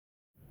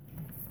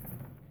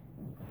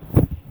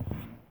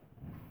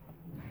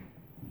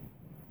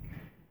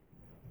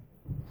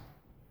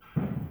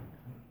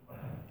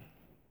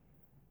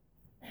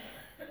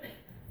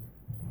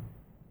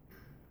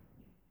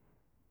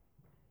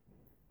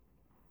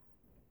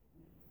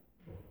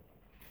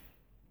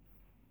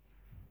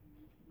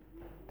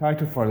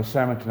title for the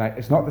sermon tonight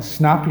is not the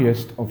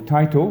snappiest of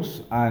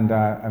titles, and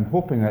I'm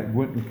hoping that it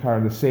won't incur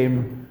the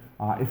same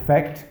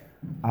effect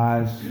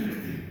as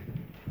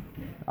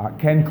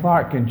Ken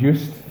Clark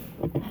induced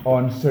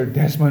on Sir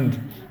Desmond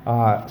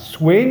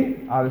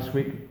Swayne this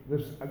week.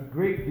 There's a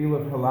great deal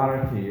of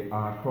hilarity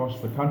across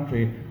the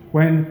country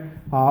when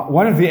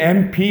one of the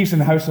MPs in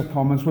the House of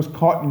Commons was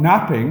caught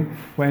napping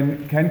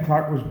when Ken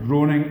Clark was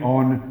droning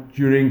on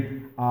during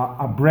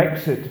a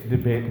Brexit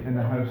debate in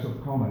the House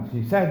of Commons.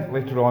 He said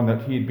later on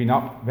that he had been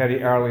up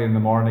very early in the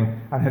morning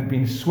and had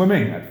been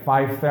swimming at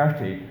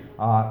 5:30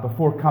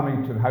 before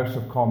coming to the House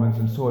of Commons,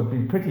 and so had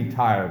been pretty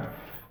tired.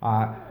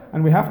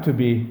 And we have to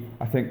be,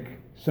 I think,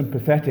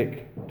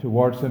 sympathetic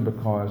towards him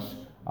because,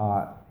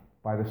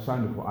 by the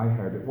sound of what I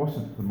heard, it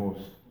wasn't the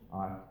most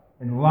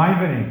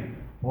enlivening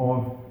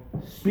of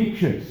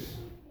speeches.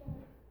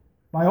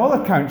 By all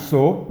accounts,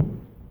 though,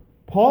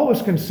 Paul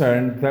was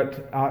concerned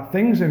that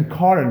things in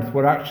Corinth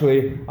were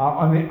actually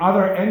on the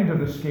other end of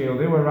the scale.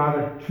 They were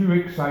rather too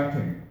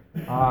exciting.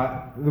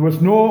 There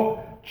was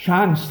no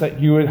chance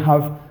that you would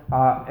have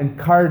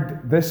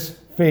incurred this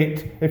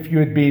fate if you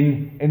had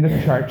been in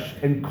the church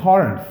in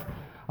Corinth.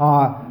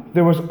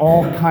 There was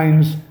all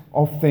kinds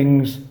of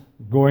things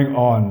going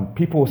on.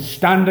 People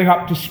standing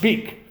up to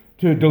speak,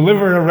 to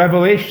deliver a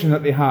revelation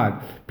that they had.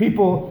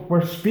 People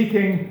were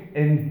speaking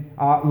in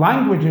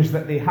languages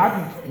that they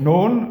hadn't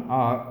known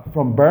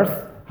from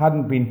birth,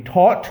 hadn't been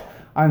taught,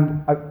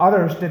 and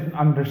others didn't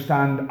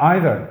understand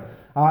either.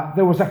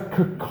 There was a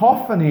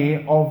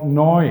cacophony of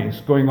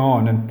noise going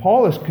on, and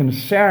Paul is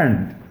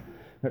concerned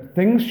that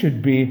things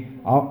should be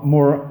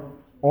more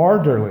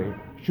orderly,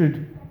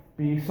 should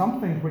be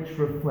something which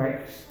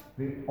reflects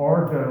the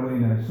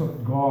orderliness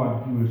of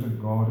God, who is a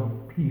God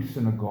of peace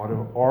and a God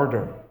of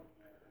order.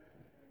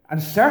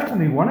 And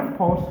certainly one of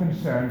Paul's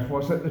concerns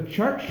was that the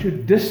church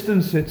should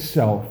distance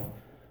itself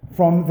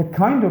from the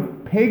kind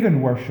of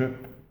pagan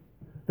worship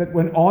that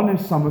went on in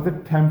some of the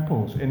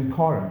temples in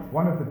Corinth.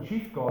 One of the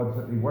chief gods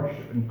that they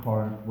worshipped in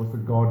Corinth was the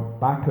god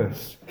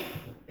Bacchus.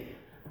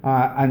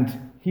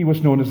 And he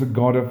was known as the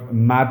god of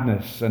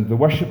madness. And the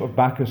worship of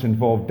Bacchus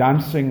involved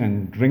dancing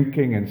and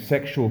drinking and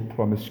sexual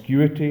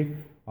promiscuity,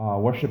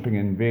 worshipping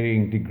in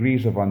varying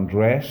degrees of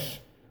undress.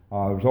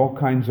 There was all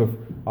kinds of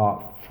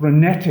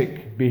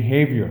frenetic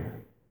behavior.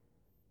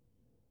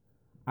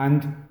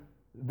 And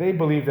they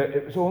believed that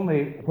it was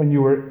only when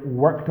you were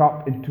worked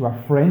up into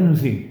a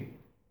frenzy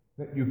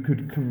that you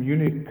could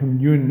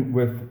commune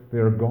with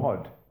their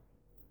God.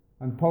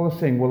 And Paul is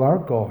saying, well, our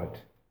God,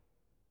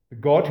 the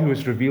God who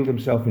has revealed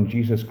himself in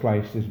Jesus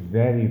Christ, is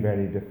very,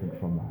 very different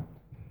from that.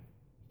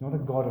 He's not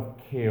a God of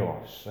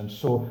chaos. And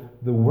so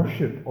the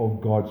worship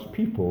of God's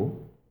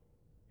people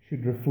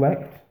should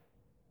reflect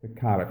the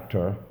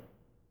character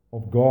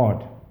of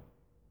God.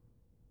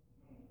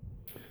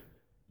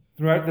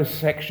 Throughout this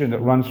section that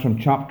runs from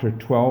chapter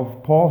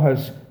 12, Paul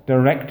has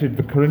directed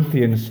the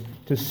Corinthians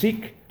to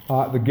seek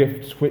the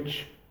gifts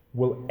which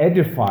will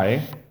edify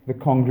the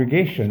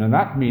congregation. And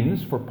that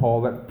means for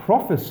Paul that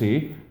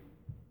prophecy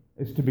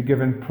is to be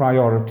given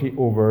priority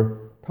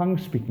over tongue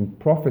speaking.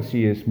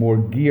 Prophecy is more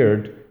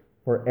geared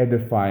for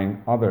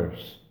edifying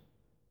others.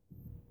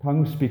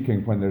 Tongue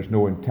speaking, when there's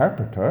no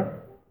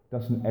interpreter,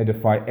 doesn't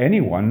edify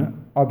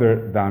anyone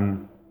other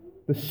than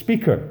the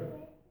speaker.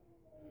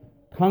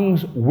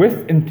 Tongues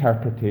with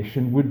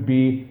interpretation would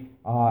be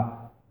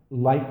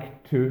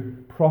like to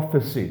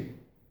prophecy,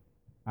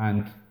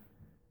 and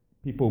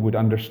people would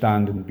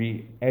understand and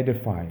be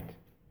edified.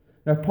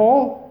 Now,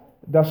 Paul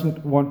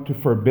doesn't want to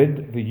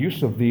forbid the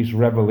use of these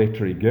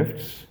revelatory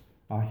gifts.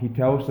 He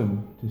tells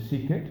them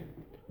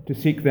to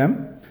seek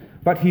them,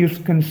 but he is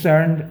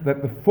concerned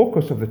that the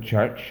focus of the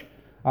church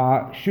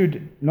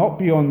should not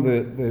be on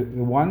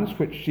the ones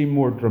which seem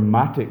more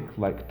dramatic,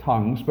 like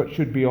tongues, but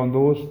should be on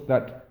those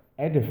that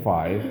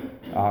edify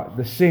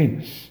the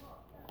saints.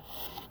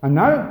 And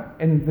now,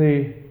 in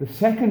the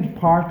second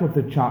part of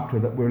the chapter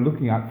that we're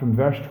looking at from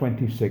verse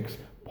 26,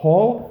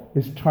 Paul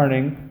is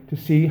turning to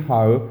see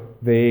how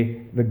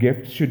the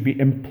gifts should be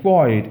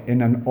employed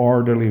in an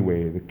orderly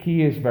way. The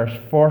key is verse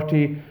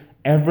 40,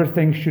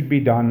 everything should be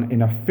done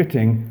in a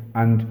fitting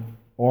and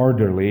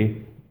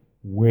orderly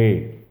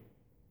way.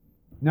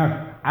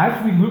 Now,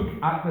 as we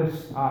look at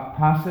this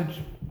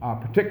passage,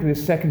 particularly the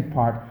second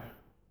part,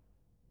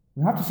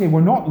 we have to say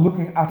we're not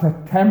looking at a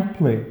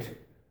template,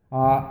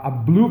 a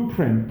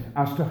blueprint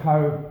as to how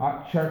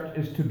a church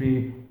is to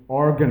be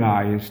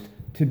organized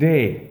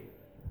today.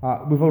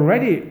 We've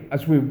already,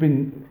 as we've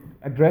been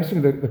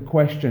addressing the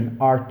question,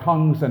 are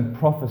tongues and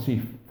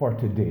prophecy for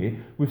today,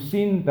 we've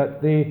seen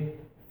that they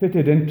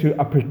fitted into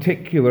a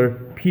particular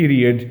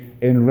period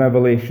in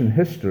Revelation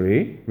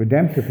history,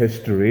 redemptive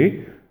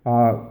history,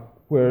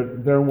 where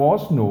there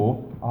was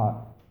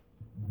no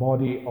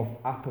body of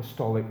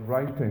apostolic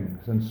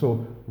writings. And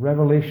so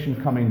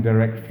revelation coming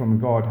direct from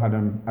God had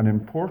an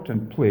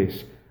important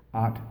place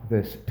at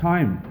this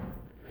time.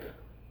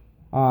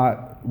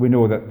 We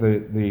know that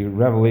the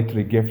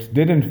revelatory gifts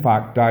did in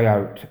fact die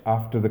out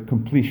after the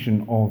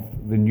completion of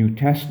the New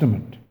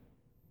Testament.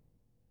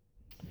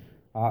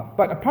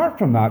 But apart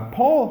from that,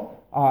 Paul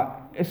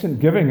isn't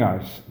giving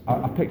us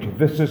a picture.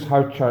 This is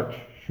how church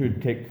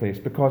should take place.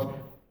 Because,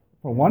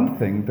 for one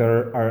thing,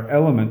 there are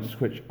elements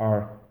which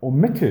are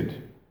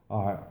omitted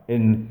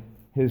in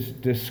his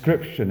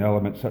description,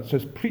 elements such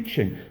as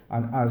preaching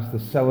and as the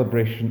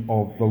celebration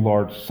of the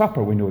Lord's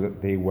Supper. We know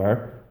that they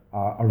were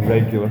a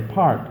regular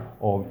part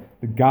of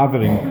the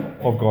gathering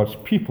of God's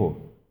people.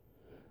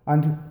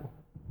 And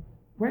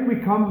when we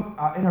come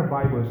in our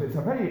Bibles, it's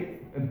a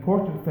very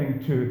important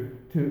thing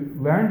to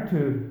learn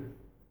to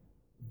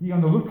be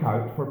on the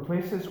lookout for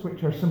places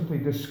which are simply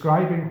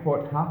describing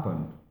what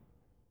happened,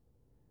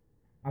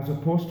 as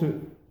opposed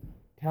to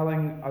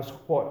telling us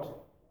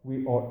what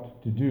we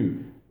ought to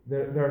do.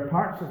 There are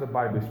parts of the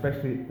Bible,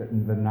 especially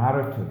in the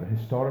narrative, the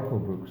historical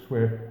books,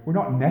 where we're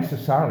not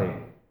necessarily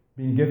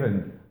being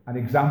given an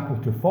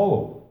example to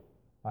follow.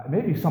 It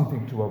may be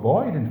something to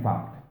avoid, in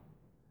fact.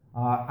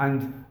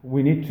 And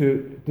we need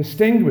to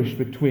distinguish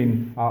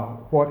between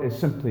what is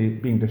simply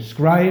being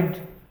described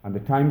and the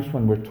times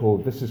when we're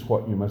told this is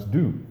what you must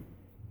do.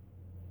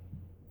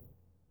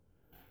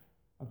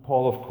 And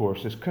Paul, of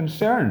course, is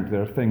concerned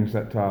there are things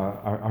that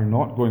are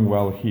not going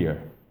well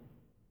here.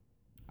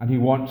 And he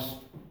wants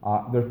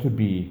there to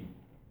be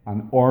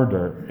an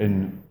order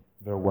in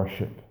their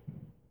worship.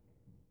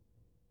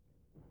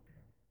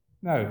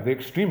 Now, the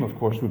extreme, of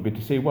course, would be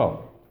to say,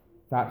 well,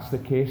 that's the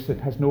case,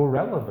 it has no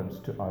relevance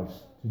to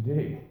us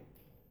today.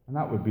 And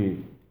that would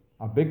be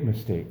a big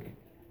mistake,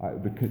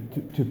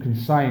 to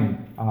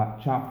consign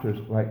chapters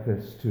like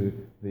this to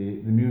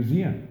the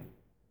museum.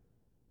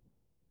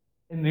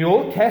 In the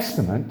Old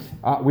Testament,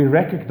 we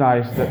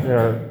recognize that there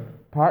are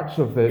parts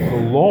of the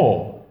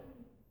law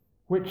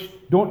which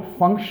don't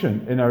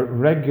function in our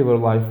regular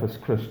life as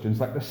Christians,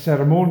 like the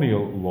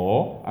ceremonial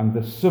law and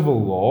the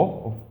civil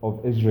law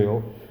of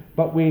Israel,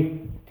 but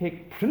we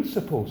take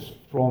principles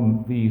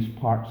from these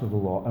parts of the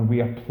law and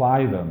we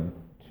apply them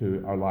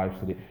to our lives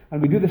today.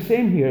 And we do the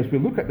same here as we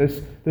look at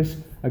this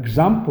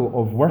example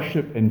of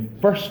worship in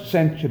first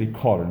century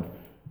Corinth.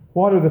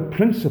 What are the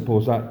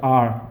principles that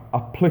are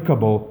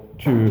applicable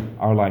to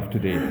our life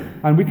today?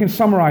 And we can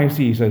summarize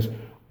these as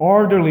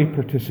orderly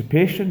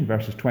participation,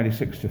 verses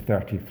 26 to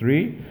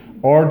 33,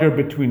 order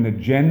between the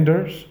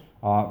genders,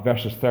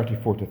 verses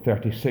 34 to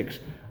 36,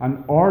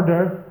 and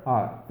order,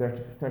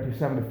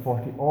 37 to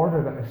 40,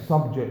 order that is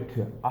subject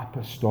to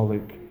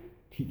apostolic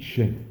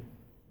teaching.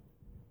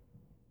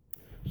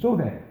 So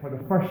then, for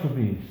the first of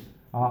these,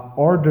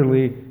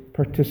 orderly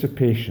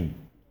participation.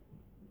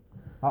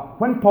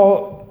 When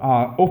Paul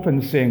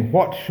opens saying,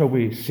 "What shall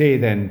we say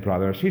then,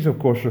 brothers?" he's of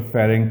course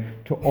referring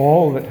to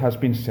all that has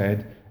been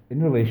said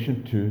in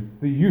relation to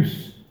the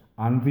use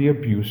and the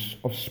abuse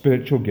of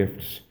spiritual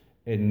gifts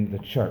in the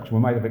church. We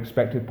might have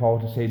expected Paul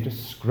to say,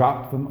 just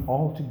scrap them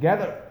all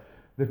together.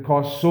 They've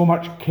caused so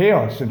much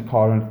chaos in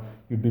Corinth,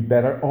 you'd be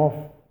better off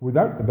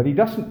without them. But he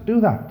doesn't do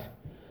that.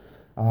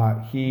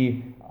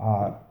 He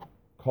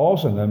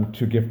calls on them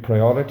to give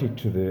priority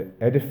to the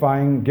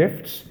edifying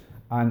gifts,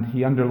 and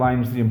he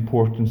underlines the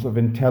importance of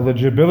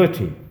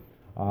intelligibility.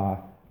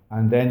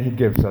 And then he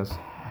gives us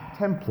a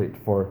template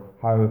for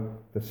how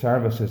the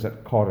services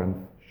at Corinth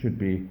should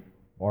be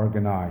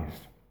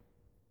organized.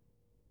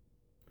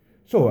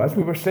 So, as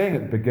we were saying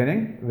at the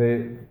beginning,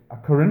 a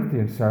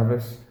Corinthian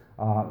service,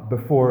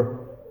 before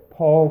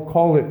Paul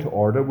called it to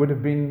order, would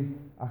have been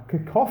a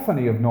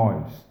cacophony of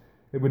noise.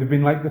 It would have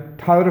been like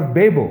the Tower of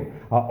Babel,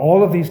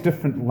 all of these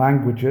different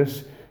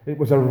languages. It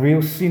was a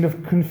real scene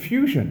of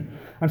confusion.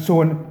 And so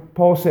when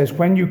Paul says,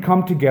 when you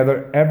come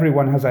together,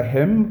 everyone has a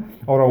hymn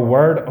or a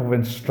word of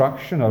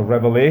instruction, a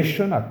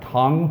revelation, a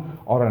tongue,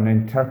 or an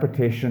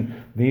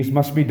interpretation. These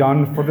must be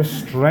done for the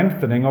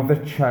strengthening of the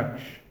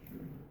church.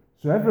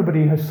 So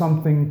everybody has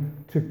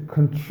something to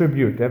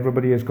contribute.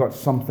 Everybody has got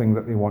something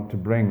that they want to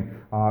bring.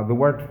 The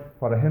word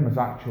for a hymn is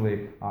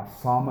actually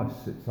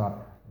psalmist. It's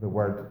the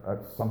word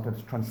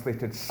sometimes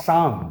translated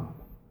psalm.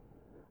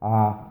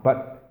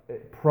 But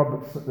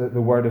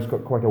the word has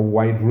got quite a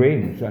wide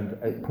range, and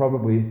it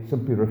probably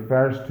simply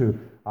refers to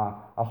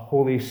a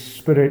Holy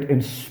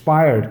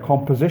Spirit-inspired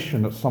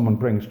composition that someone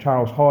brings.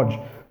 Charles Hodge,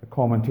 the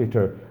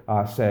commentator,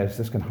 says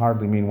this can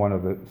hardly mean one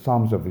of the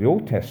Psalms of the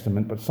Old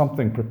Testament, but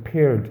something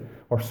prepared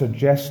or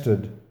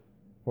suggested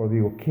for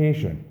the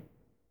occasion.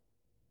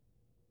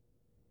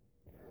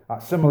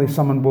 Similarly,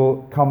 someone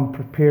will come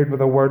prepared with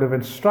a word of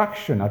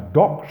instruction, a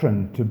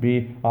doctrine to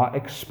be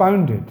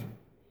expounded.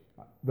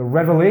 The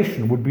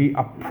revelation would be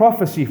a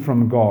prophecy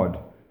from God.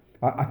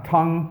 A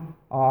tongue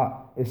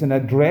is an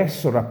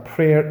address or a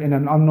prayer in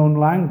an unknown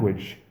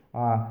language,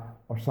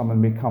 or someone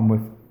may come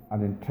with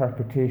an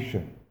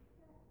interpretation.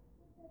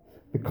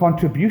 The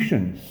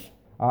contributions,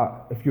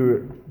 if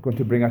you're going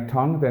to bring a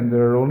tongue, then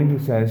there are only, he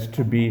says,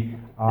 to be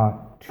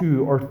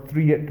 2 or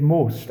 3 at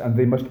most, and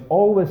they must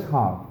always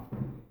have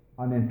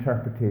an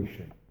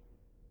interpretation.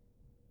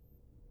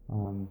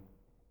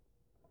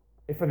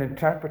 If an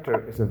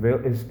interpreter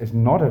is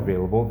not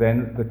available,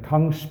 then the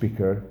tongue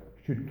speaker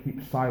should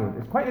keep silent.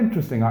 It's quite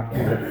interesting,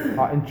 actually,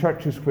 that in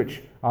churches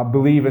which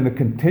believe in the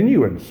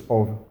continuance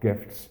of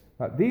gifts,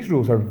 These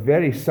rules are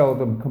very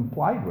seldom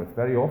complied with.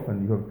 Very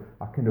often you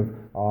have a kind of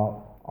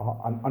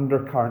an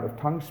undercurrent of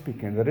tongue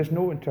speaking. There is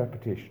no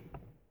interpretation.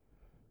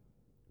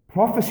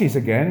 Prophecies,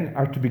 again,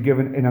 are to be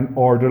given in an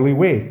orderly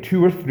way.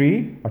 2 or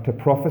 3 are to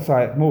prophesy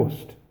at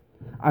most,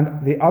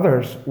 and the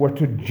others were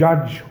to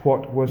judge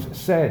what was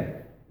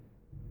said.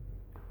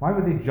 Why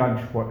would they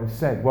judge what is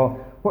said? Well,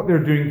 what they're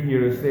doing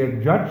here is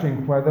they're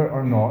judging whether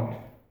or not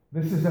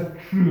this is a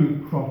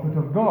true prophet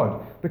of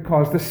God,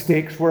 because the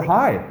stakes were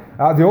high.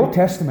 The Old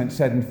Testament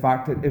said, in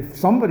fact, that if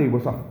somebody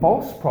was a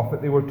false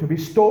prophet, they were to be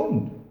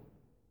stoned.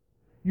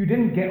 You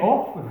didn't get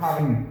off with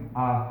having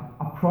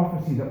a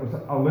prophecy that was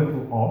a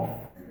little off.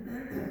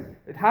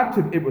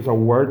 It was a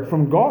word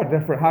from God,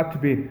 therefore it had to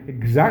be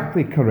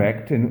exactly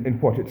correct in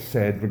what it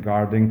said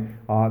regarding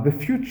the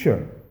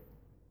future.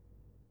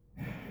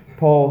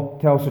 Paul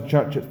tells the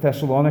church at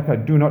Thessalonica,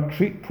 do not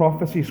treat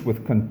prophecies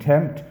with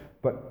contempt,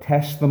 but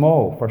test them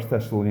all. 1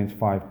 Thessalonians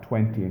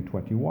 5:20 and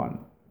 21.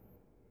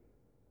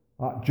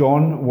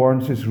 John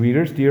warns his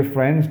readers, dear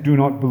friends, do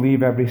not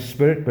believe every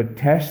spirit, but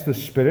test the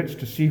spirits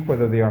to see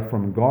whether they are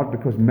from God,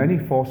 because many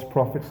false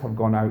prophets have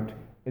gone out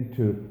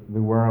into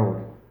the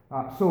world.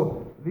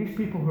 So these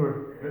people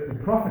the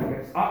prophet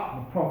gets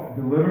up, the prophet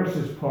delivers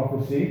his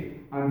prophecy,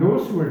 and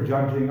those who are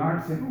judging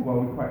aren't saying, oh,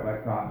 well, we quite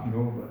like that,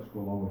 let's go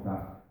along with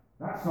that.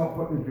 That's not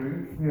what they're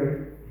doing.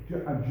 They're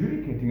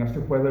adjudicating as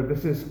to whether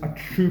this is a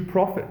true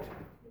prophet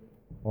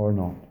or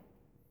not.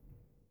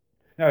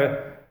 Now,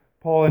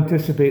 Paul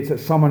anticipates that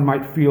someone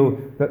might feel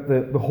that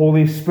the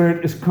Holy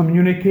Spirit is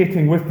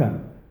communicating with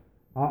them,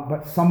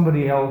 but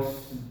somebody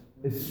else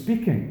is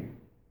speaking.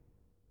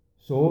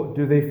 So,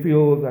 do they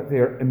feel that they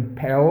are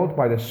impelled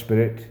by the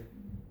Spirit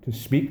to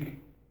speak?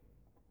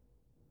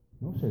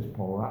 No, says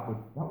Paul,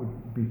 that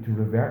would be to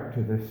revert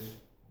to this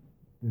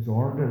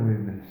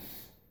disorderliness.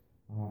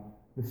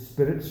 The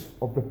spirits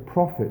of the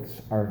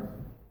prophets are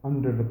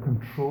under the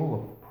control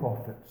of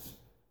prophets.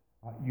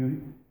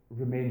 You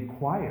remain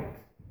quiet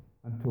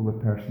until the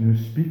person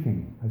who's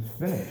speaking has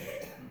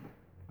finished,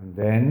 and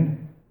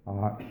then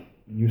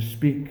you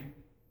speak.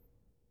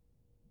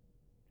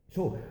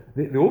 So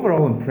the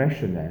overall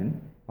impression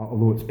then,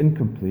 although it's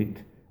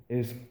incomplete,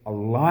 is a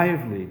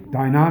lively,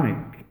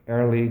 dynamic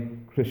early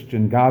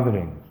Christian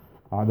gathering.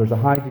 There's a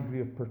high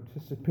degree of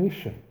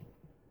participation.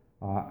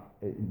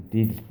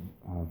 Indeed,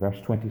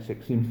 verse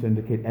 26 seems to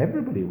indicate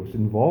everybody was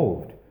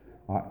involved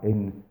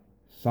in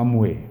some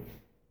way.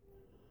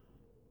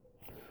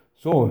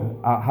 So,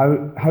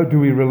 how do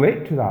we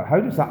relate to that?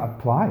 How does that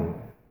apply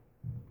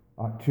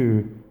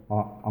to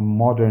a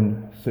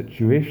modern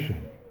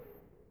situation?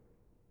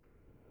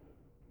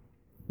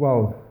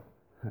 Well,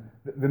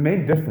 the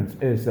main difference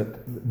is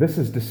that this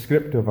is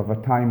descriptive of a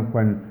time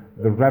when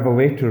the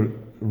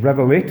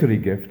revelatory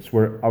gifts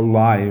were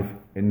alive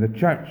in the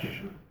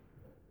church.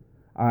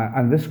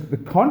 And the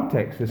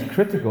context is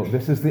critical.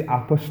 This is the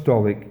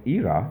apostolic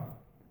era.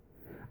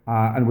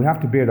 And we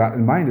have to bear that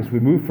in mind as we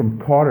move from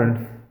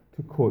Corinth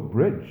to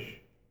Coatbridge.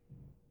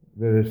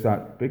 There is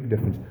that big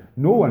difference.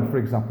 No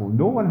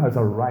one has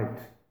a right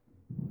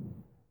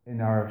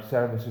in our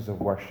services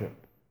of worship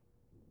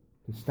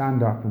to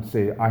stand up and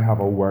say, I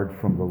have a word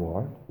from the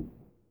Lord.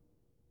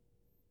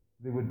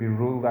 They would be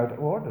ruled out of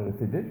order if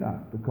they did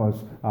that,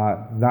 because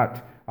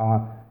that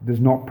does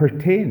not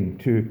pertain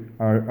to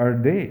our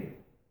day,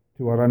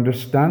 to our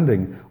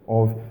understanding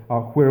of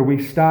where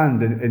we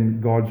stand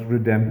in God's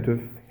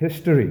redemptive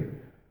history.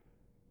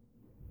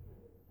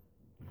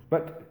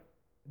 But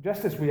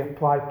just as we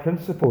apply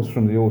principles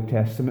from the Old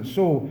Testament,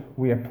 so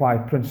we apply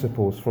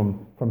principles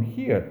from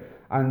here.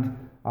 And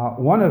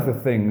one of the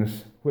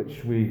things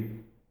which we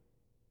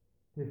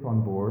take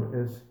on board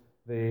is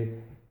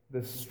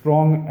the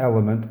strong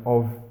element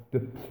of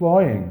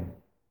deploying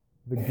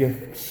the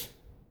gifts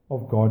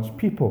of God's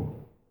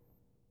people.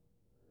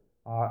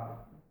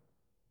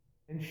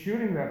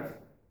 Ensuring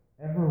that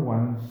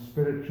everyone's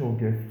spiritual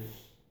gifts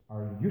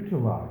are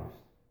utilized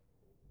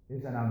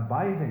is an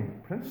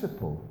abiding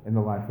principle in the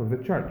life of the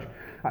church.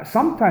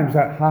 Sometimes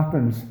that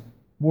happens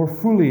more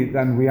fully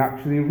than we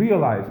actually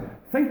realize.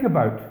 Think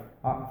about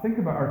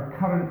our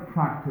current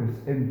practice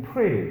in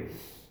praise.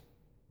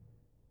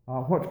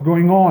 What's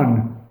going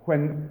on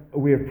when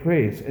we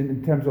praise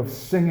in terms of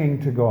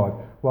singing to God?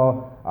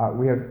 Well,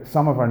 we have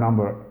some of our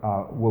number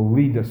will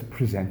lead as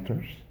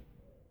presenters.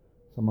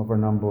 Some of our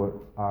number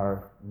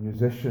are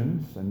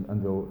musicians, and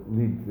they'll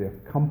lead the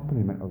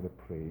accompaniment of the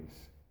praise.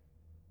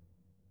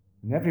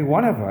 And every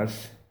one of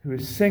us who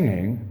is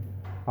singing,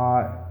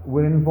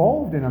 we're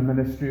involved in a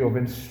ministry of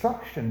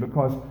instruction,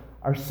 because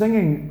our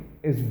singing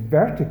is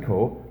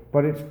vertical,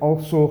 but it's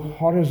also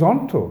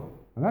horizontal.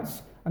 And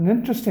that's an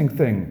interesting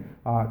thing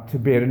to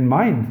bear in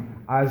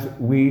mind as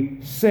we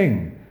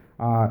sing.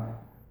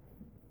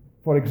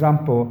 For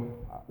example,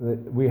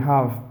 we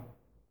have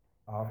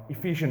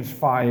Ephesians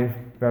 5,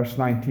 verse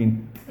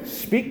 19,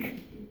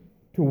 speak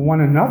to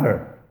one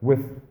another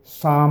with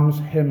psalms,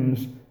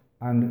 hymns,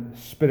 and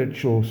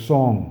spiritual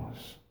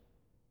songs.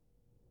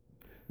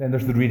 Then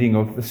there's the reading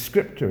of the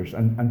Scriptures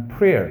and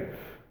prayer.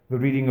 The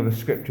reading of the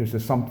Scriptures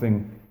is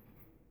something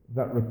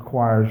that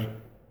requires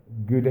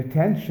good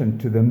attention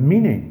to the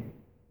meaning.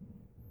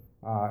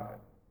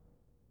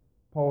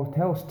 Paul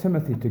tells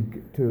Timothy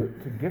to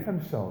give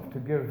himself, to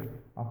give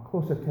a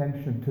close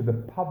attention to the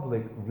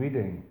public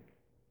reading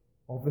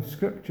of the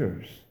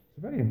Scriptures. It's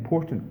a very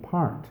important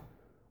part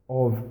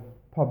of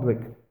public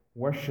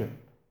worship.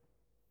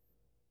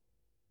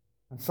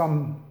 And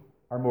some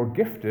are more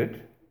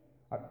gifted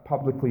at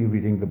publicly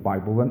reading the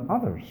Bible than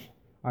others,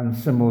 and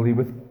similarly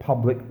with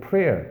public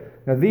prayer.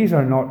 Now, these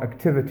are not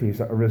activities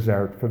that are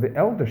reserved for the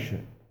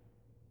eldership.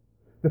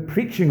 The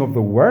preaching of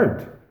the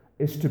Word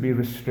is to be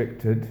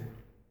restricted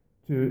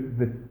to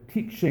the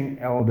teaching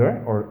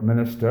elder or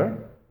minister,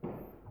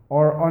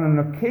 or on an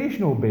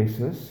occasional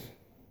basis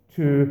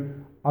to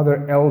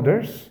other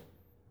elders,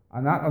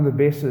 and that on the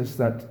basis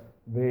that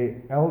the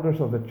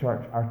elders of the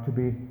church are to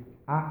be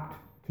apt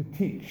to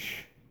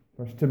teach.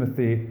 1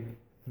 Timothy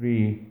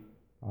 3,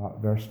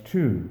 verse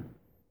 2.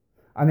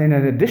 And then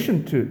in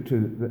addition to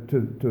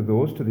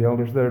the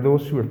elders, there are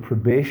those who are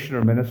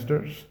probationer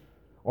ministers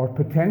or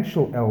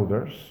potential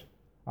elders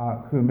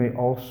who may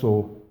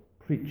also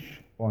preach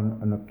on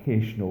an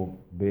occasional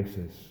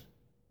basis.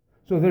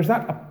 So there's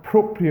that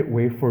appropriate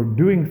way for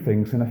doing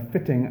things in a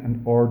fitting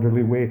and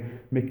orderly way,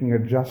 making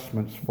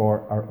adjustments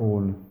for our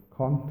own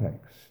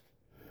context.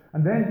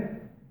 And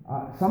then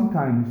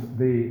sometimes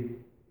the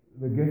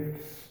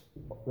gifts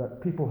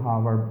that people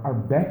have are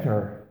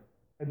better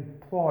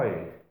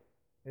employed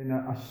in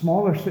a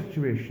smaller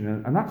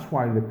situation, and that's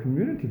why the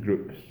community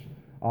groups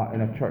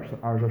in a church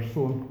like ours are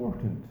so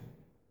important,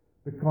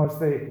 because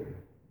they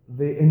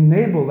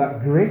enable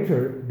that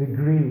greater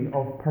degree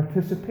of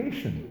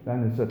participation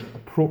than is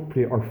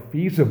appropriate or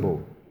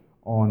feasible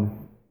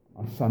on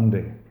a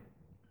Sunday.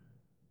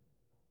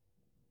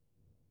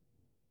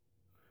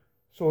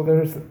 So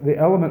there's the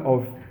element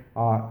of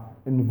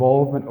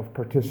involvement, of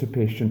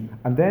participation,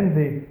 and then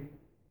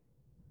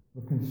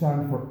the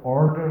concern for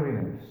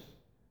orderliness.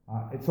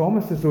 It's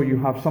almost as though you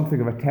have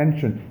something of a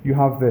tension. You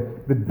have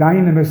the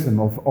dynamism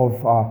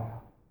of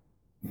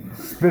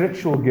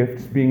spiritual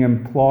gifts being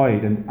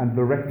employed, and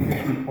the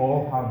recognition we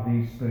all have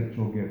these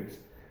spiritual gifts.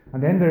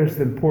 And then there's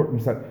the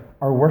importance that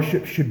our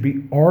worship should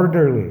be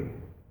orderly.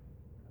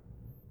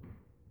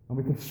 And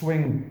we can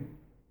swing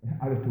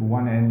either to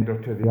one end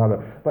or to the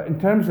other. But in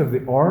terms of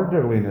the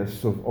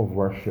orderliness of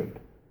worship,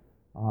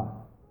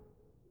 our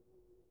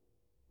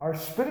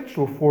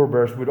spiritual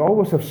forebears would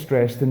always have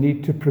stressed the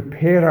need to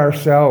prepare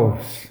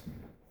ourselves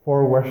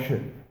for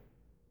worship,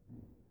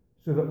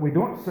 so that we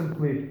don't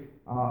simply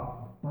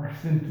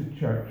burst into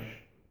church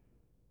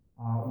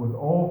with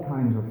all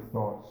kinds of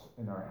thoughts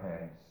in our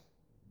heads,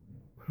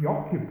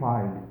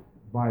 preoccupied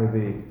by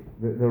the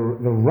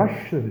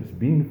rush that it's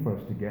been for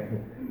us to get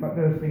there. But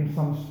there's been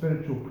some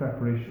spiritual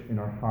preparation in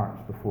our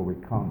hearts before we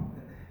come.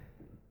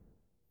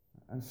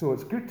 And so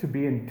it's good to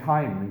be in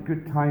time, and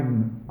good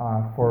time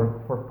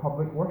for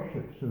public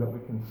worship, so that we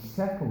can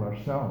settle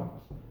ourselves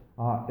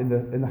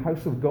in the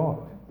house of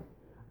God,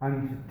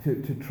 and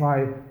to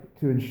try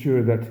to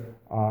ensure that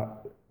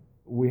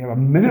we have a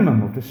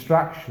minimum of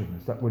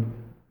distractions that would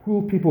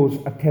pull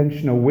people's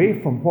attention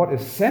away from what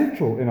is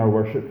central in our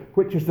worship,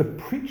 which is the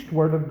preached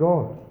Word of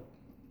God,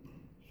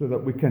 so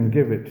that we can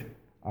give it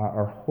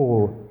our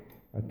whole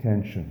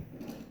attention.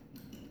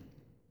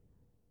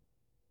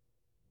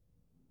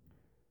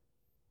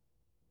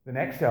 The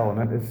next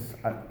element is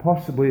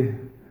possibly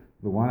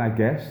the one, I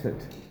guess, that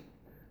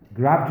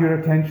grabbed your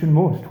attention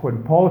most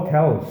when Paul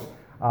tells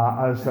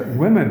us that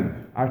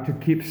women are to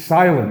keep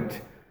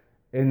silent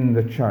in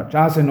the church.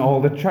 As in all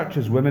the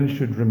churches, women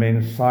should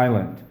remain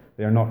silent.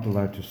 They are not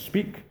allowed to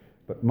speak,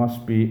 but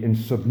must be in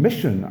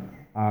submission,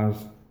 as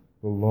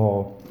the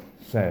law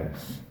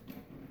says.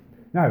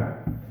 Now,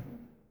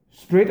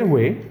 straight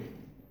away,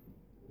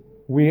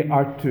 we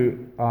are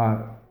to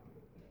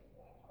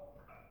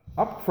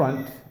up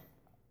front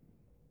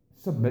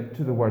submit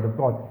to the Word of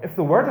God. If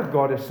the Word of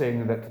God is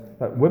saying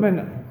that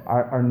women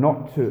are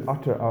not to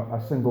utter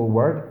a single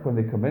word when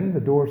they come in the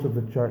doors of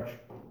the church,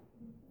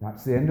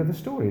 that's the end of the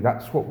story.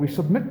 That's what we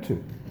submit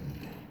to.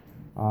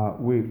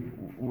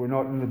 We're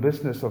not in the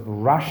business of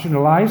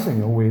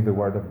rationalizing away the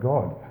Word of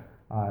God.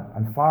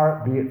 And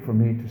far be it from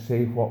me to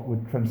say what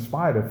would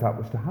transpire if that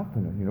was to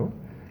happen, you know.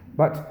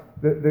 But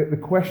the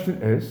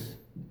question is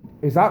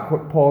that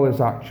what Paul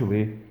is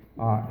actually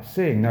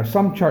saying? Now,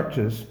 some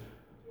churches,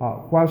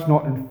 whilst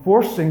not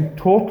enforcing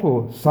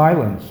total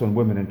silence on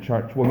women in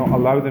church, will not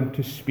allow them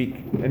to speak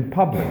in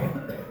public.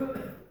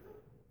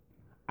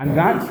 And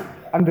that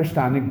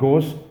understanding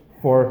goes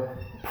for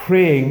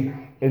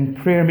praying in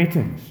prayer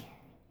meetings.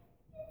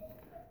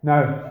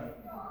 Now,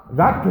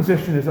 that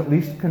position is at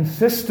least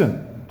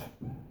consistent.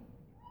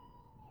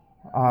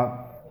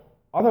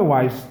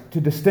 Otherwise, to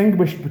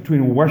distinguish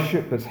between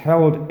worship that's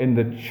held in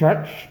the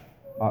church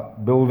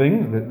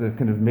building, the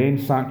kind of main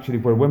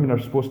sanctuary where women are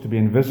supposed to be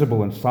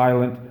invisible and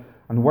silent,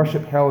 and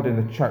worship held in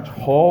the church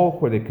hall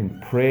where they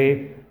can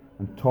pray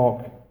and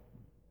talk,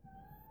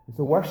 is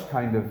the worst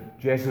kind of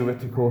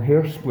Jesuitical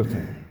hair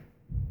splitting.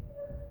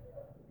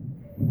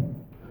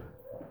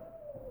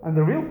 And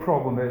the real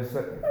problem is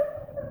that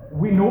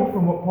we know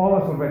from what Paul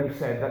has already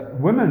said that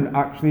women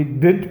actually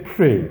did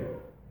pray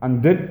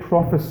and did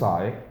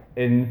prophesy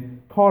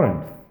in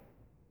Corinth,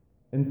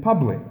 in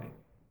public.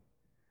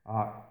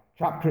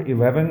 Chapter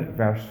 11,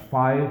 verse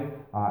 5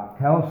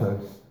 tells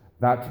us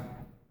that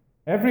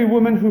every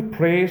woman who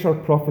prays or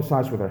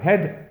prophesies with her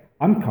head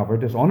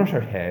uncovered dishonors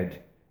her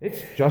head.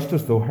 It's just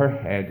as though her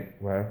head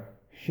were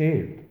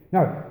shaved.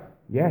 Now,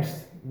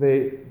 yes,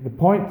 the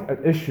point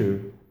at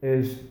issue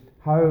is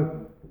how,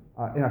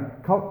 in a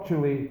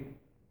culturally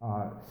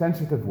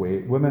sensitive way,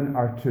 women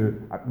are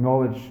to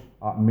acknowledge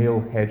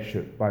male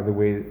headship by the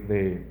way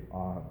they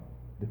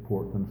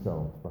deport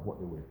themselves, by what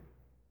they wear.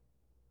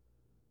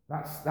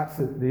 That's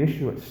the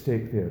issue at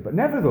stake there. But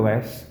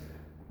nevertheless,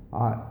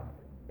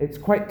 it's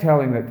quite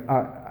telling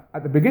that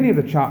at the beginning of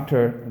the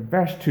chapter,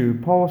 verse 2,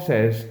 Paul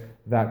says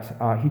that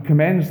he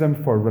commends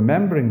them for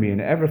remembering me in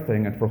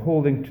everything and for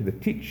holding to the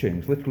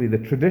teachings, literally the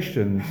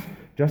traditions,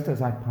 just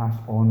as I pass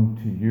on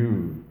to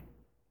you.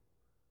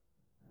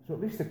 So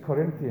at least the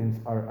Corinthians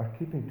are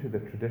keeping to the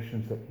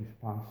traditions that he's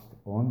passed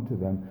on to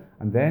them.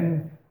 And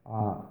then,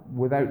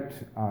 without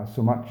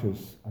so much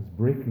as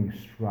breaking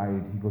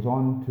stride, he goes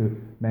on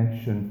to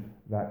mention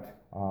that,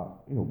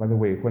 by the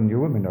way, when your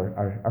women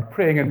are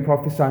praying and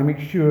prophesying, make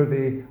sure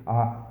they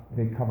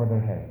cover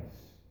their heads,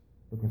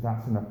 because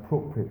that's an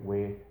appropriate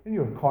way, in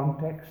your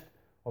context,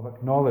 of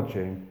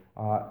acknowledging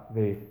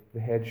the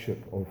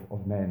headship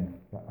of men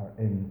that are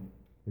in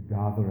the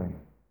gathering.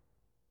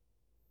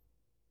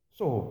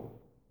 So,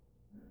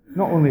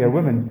 not only are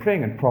women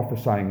praying and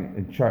prophesying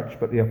in church,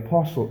 but the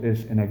apostle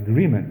is in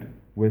agreement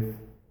with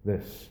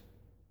this.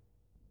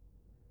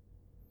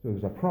 So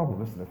there's a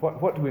problem, isn't there?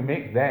 What do we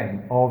make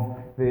then of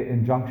the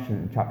injunction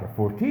in chapter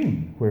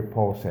 14, where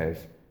Paul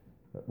says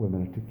that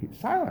women are to keep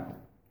silent?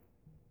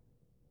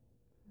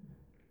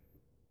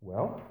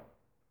 Well,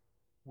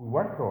 we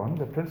work on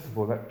the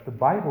principle that the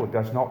Bible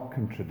does not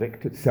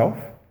contradict itself.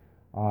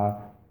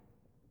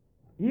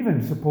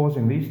 Even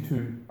supposing these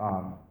two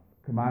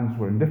commands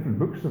were in different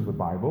books of the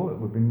Bible, it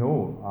would be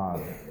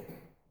no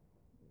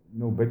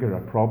bigger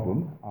a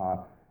problem.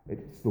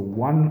 It's the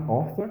one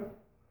author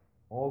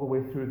all the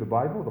way through the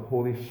Bible. The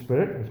Holy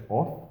Spirit has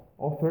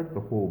authored the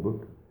whole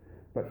book.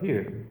 But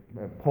here,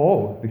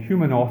 Paul, the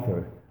human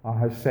author,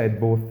 has said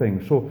both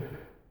things. So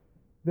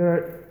there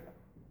are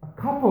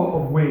a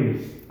couple of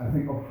ways, I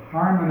think, of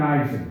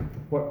harmonizing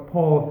what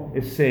Paul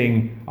is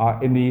saying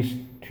in these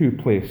two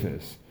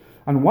places.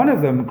 And one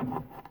of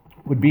them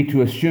would be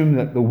to assume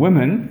that the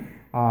women,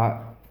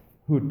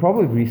 who would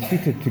probably be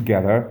seated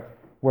together,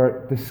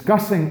 were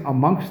discussing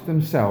amongst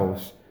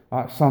themselves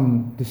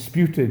some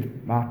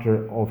disputed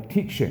matter of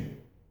teaching.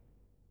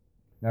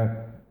 Now,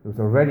 there was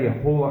already a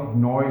whole lot of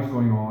noise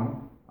going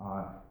on.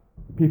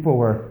 People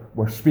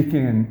were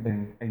speaking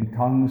in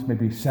tongues,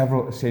 maybe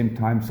several at the same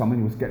time.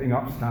 Someone was getting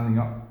up, standing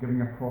up,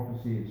 giving a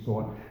prophecy, and so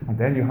on. And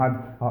then you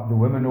had the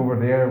women over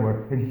there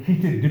were in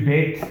heated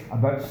debate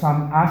about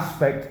some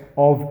aspect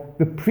of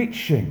the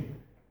preaching.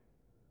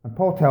 And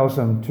Paul tells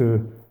them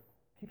to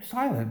keep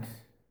silent.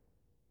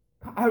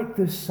 Cut out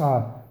this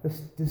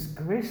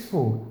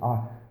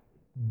disgraceful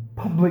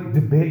public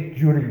debate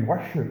during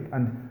worship.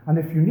 And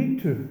if you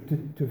need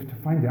to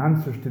find the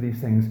answers to these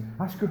things,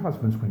 ask your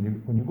husbands when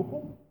you go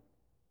home.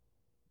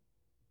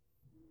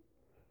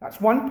 That's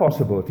one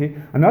possibility.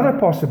 Another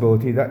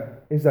possibility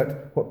is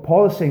that what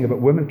Paul is saying about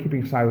women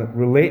keeping silent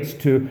relates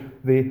to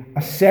the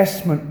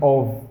assessment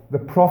of the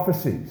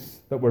prophecies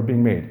that were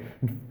being made.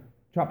 In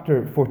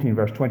chapter 14,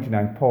 verse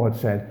 29, Paul had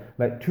said,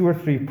 "Let 2 or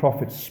 3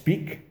 prophets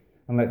speak,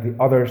 and let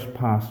the others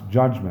pass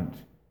judgment."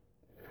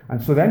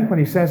 And so then when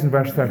he says in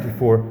verse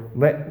 34,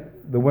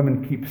 "Let the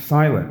women keep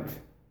silent,"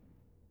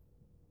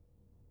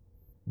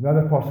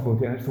 another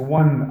possibility, and it's the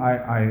one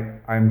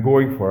I'm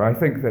going for, I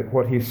think that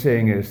what he's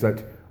saying is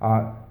that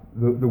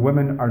the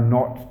women are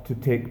not to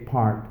take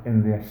part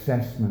in the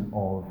assessment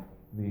of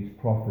these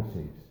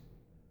prophecies.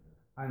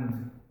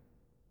 And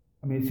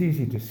I mean, it's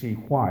easy to see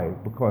why,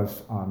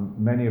 because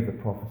many of the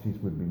prophecies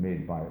would be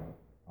made by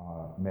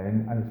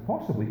men, and it's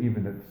possibly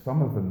even that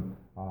some of them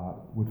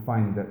would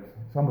find that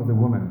some of the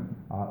women,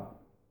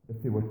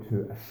 if they were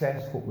to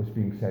assess what was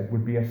being said,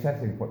 would be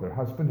assessing what their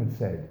husband had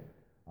said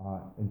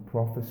in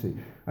prophecy.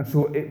 And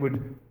so it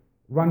would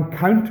run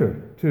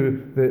counter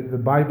to the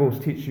Bible's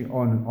teaching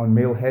on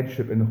male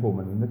headship in the home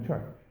and in the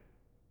church.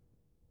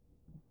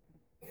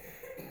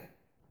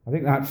 I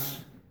think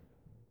that's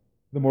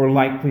the more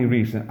likely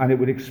reason, and it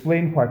would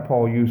explain why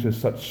Paul uses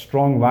such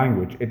strong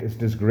language. It is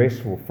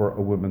disgraceful for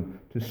a woman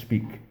to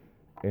speak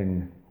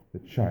in the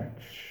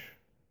church.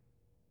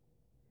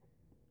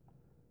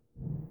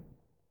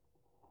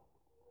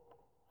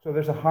 So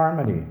there's a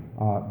harmony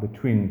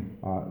between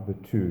the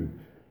two.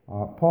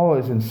 Paul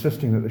is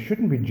insisting that there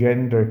shouldn't be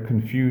gender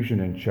confusion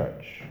in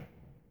church.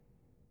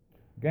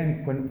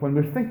 Again, when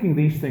we're thinking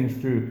these things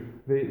through,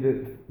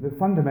 the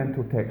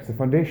fundamental text, the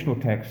foundational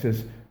text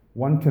is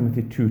 1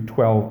 Timothy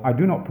 2:12, "I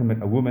do not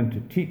permit a woman to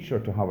teach or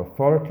to have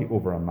authority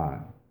over a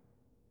man."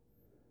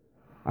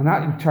 And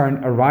that in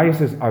turn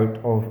arises out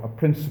of a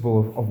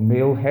principle of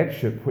male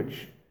headship,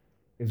 which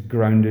is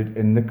grounded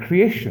in the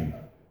creation.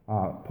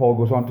 Paul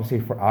goes on to say,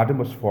 for Adam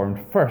was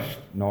formed first,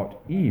 not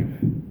Eve.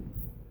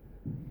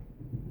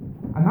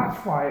 And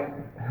that's why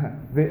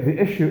the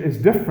issue is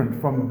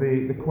different from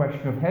the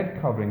question of head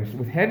coverings.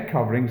 With head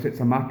coverings, it's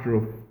a matter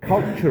of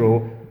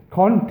cultural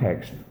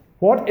context.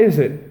 What is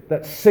it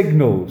that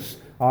signals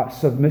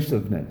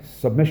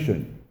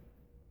submission?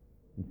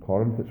 In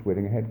Corinth, it's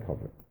wearing a head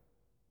covering,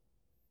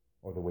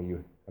 or the way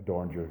you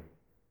adorned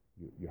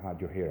you had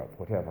your hair up,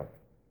 whatever.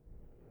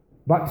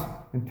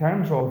 But in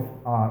terms of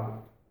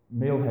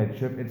male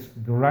headship, it's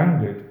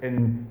grounded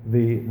in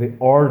the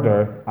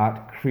order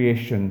at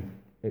creation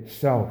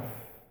itself.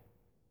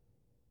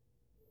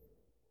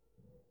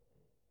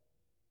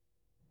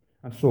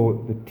 And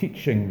so the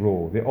teaching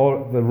role, the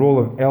role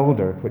of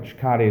elder, which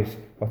carries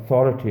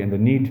authority and the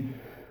need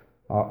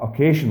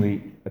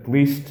occasionally, at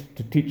least,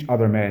 to teach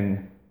other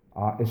men,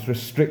 is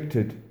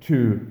restricted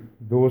to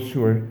those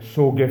who are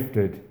so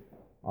gifted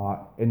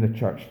in the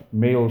church,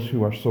 males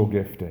who are so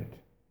gifted.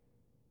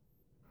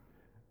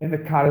 In the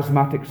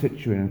charismatic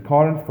situation in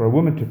Corinth, for a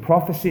woman to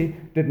prophesy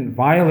didn't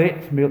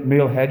violate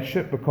male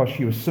headship because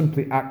she was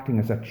simply acting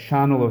as a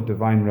channel of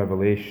divine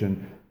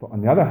revelation. But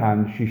on the other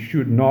hand, she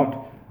should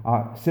not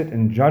sit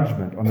in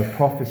judgment on the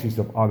prophecies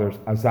of others,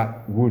 as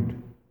that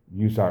would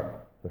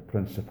usurp the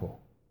principle.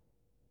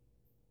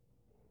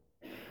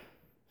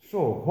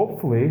 So,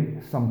 hopefully,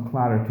 some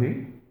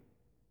clarity.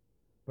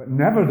 But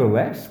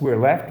nevertheless, we're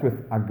left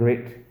with a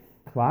great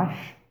clash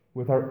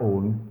with our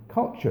own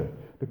culture,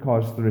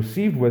 because the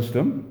received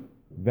wisdom,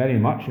 very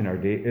much in our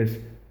day, is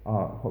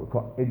what we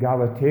call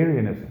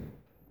egalitarianism.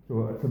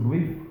 So it's a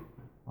belief,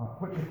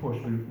 which of course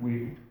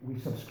we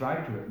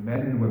subscribe to it.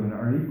 Men and women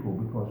are equal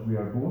because we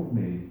are both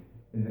made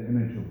in the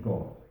image of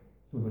God.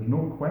 So there's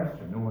no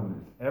question, no one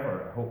is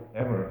ever, I hope,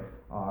 ever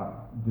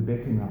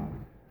debating that.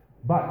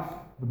 But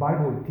the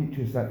Bible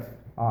teaches that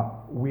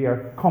we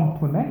are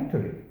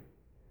complementary.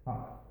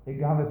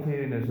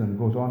 Egalitarianism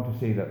goes on to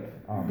say that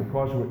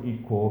because we're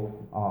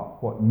equal,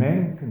 what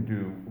men can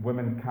do,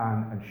 women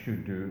can and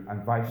should do,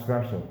 and vice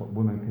versa. What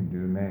women can do,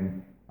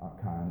 men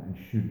can and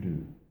should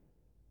do.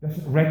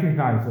 Doesn't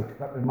recognize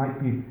that there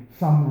might be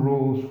some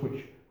roles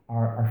which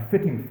are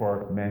fitting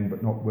for men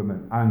but not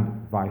women,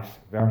 and vice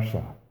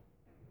versa.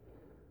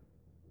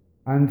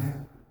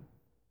 And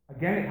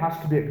again, it has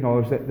to be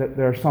acknowledged that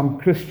there are some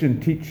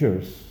Christian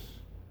teachers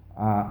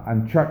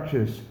and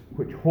churches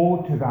which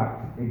hold to that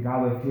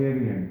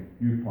egalitarian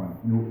viewpoint,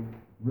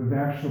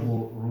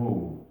 reversible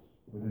roles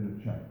within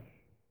the church.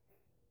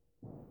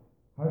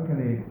 How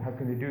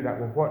can they do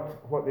that? Well,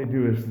 what they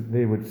do is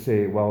they would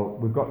say, well,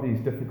 we've got these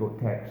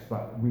difficult texts,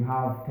 but we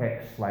have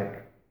texts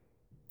like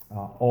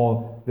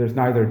there's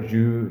neither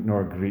Jew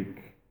nor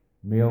Greek,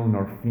 male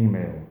nor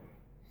female,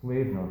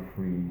 slave nor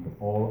free, but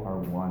all are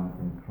one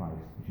in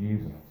Christ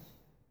Jesus.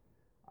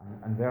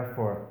 And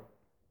therefore,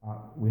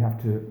 we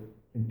have to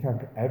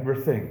interpret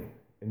everything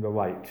in the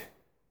light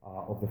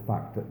of the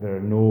fact that there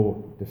are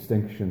no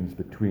distinctions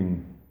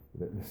between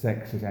the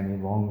sexes any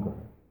longer.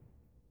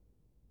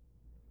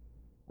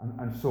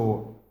 And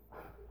so,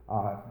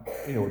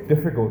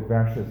 difficult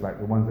verses like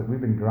the ones that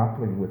we've been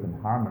grappling with and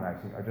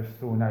harmonizing are just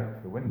thrown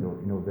out the window.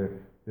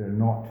 They're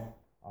not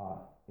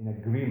in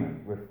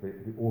agreement with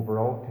the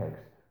overall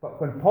text.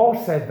 But when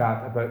Paul said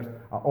that about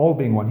all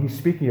being one, he's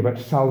speaking about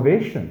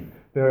salvation.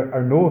 There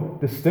are no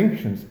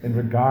distinctions in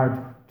regard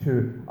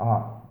to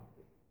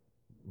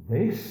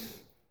race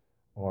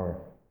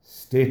or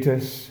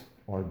status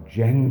or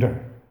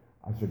gender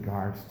as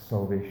regards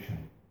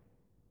salvation.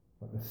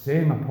 But the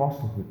same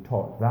apostle who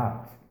taught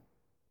that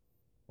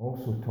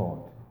also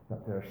taught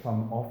that there are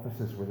some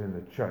offices within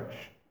the church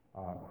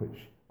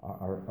which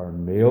are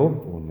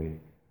male only,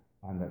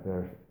 and that there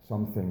are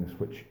some things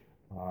which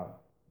are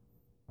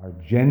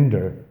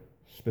gender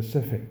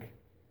specific.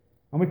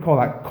 And we call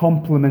that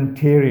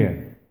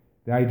complementarian,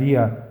 the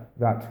idea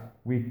that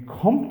we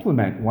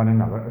complement one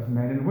another as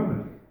men and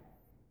women.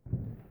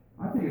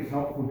 I think it's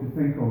helpful to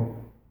think of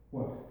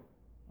what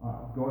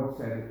God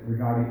said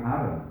regarding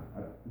Adam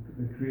at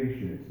the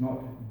creation. It's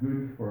not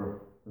good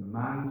for the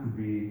man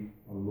to be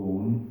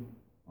alone.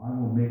 I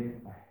will make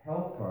a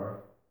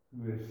helper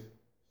who is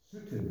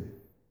suited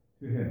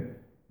to him.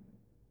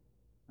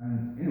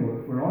 And,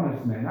 if we're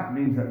honest men, that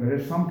means that there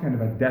is some kind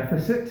of a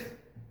deficit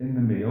in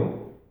the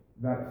male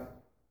that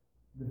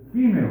the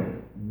female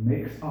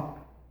makes up.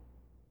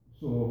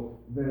 So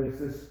there is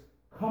this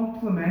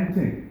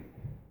complementing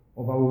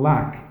of a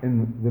lack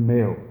in the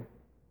male.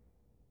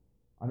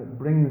 And it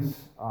brings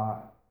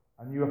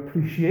a new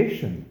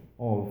appreciation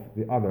of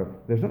the other.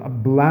 There's not a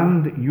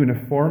bland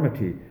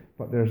uniformity,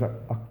 but there's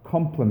a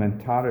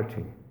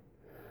complementarity.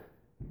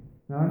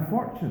 Now,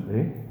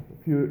 unfortunately,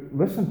 if you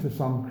listen to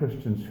some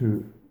Christians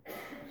who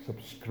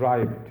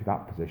subscribe to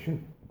that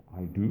position,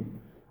 I do,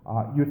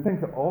 you'd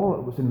think that all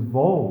that was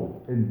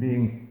involved in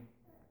being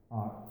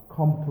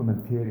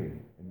complementarian,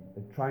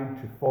 in trying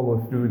to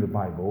follow through the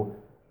Bible,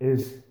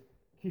 is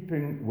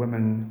keeping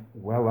women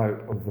well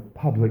out of the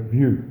public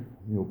view,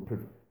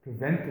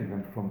 preventing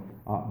them from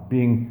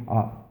being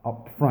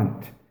up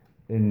front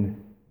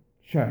in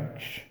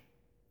church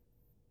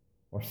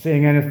or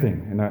saying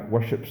anything in a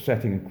worship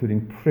setting,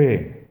 including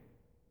praying.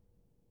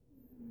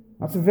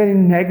 That's a very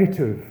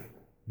negative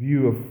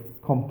view of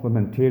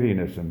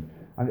complementarianism.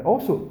 And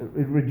also,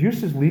 it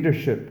reduces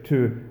leadership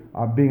to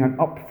being an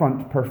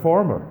upfront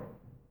performer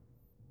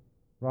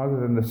rather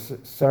than the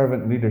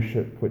servant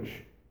leadership which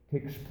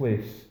takes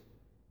place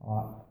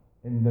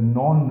in the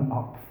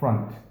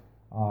non-upfront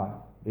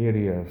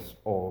areas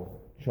of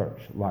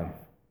church life.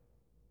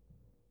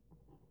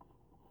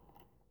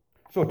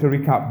 So to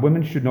recap,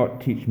 women should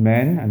not teach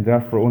men, and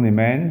therefore only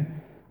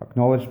men,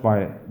 acknowledged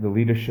by the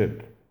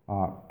leadership,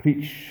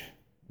 preach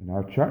in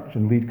our church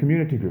and lead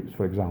community groups,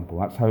 for example.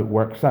 That's how it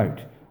works out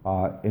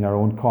in our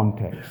own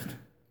context.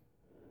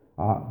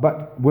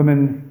 But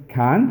women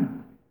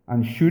can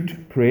and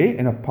should pray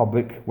in a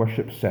public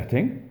worship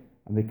setting,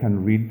 and they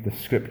can read the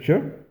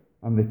scripture,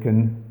 and they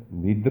can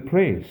lead the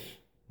praise.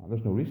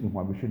 There's no reason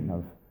why we shouldn't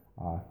have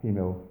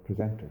female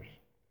presenters.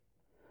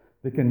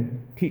 They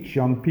can teach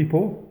young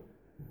people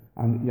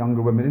and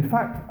younger women. In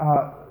fact,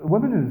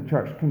 women in the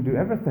church can do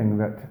everything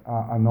that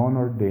a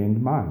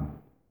non-ordained man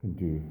can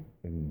do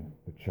in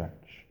the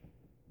church.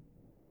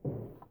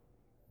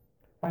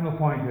 Final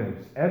point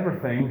is,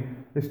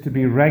 everything is to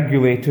be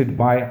regulated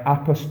by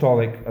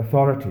apostolic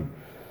authority.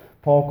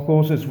 Paul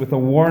closes with a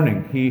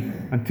warning. He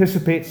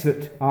anticipates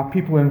that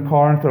people in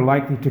Corinth are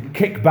likely to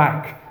kick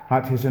back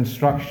at his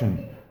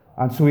instruction.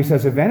 And so he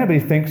says, if anybody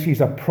thinks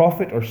he's a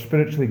prophet or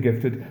spiritually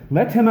gifted,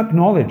 let him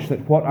acknowledge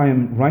that what I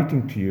am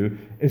writing to you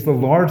is the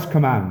Lord's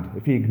command.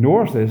 If he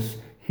ignores this,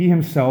 he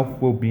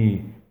himself will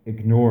be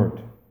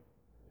ignored.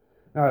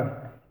 Now,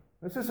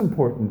 this is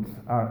important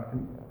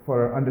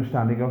for our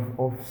understanding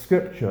of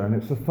Scripture and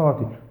its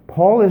authority.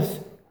 Paul is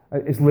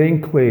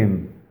laying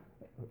claim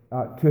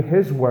to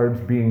his words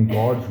being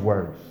God's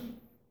words.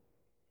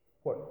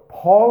 What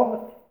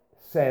Paul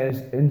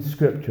says in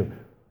Scripture,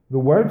 the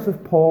words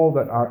of Paul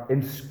that are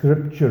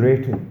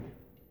inscripturated,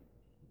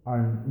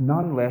 are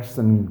none less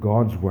than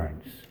God's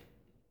words.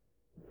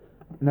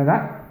 Now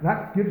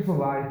that gives a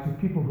lie to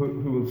people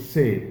who will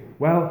say,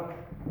 well,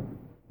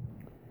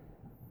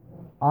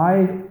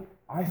 I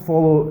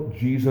follow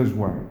Jesus'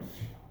 words.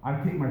 I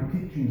take my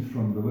teachings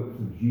from the lips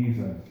of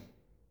Jesus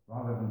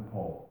rather than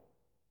Paul.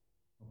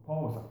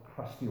 Paul was a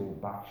crusty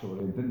old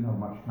bachelor. He didn't have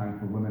much time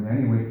for women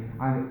anyway.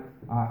 And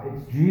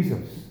it's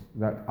Jesus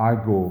that I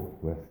go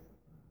with.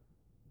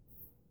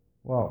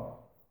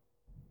 Well,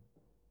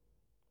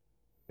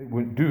 it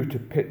wouldn't do to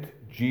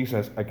pit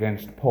Jesus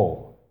against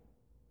Paul,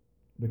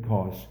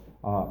 because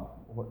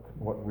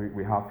what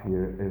we have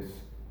here is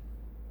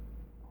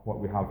what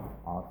we have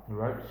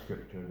throughout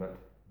Scripture, that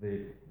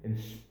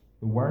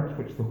the words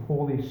which the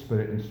Holy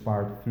Spirit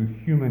inspired through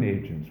human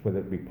agents, whether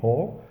it be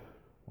Paul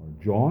or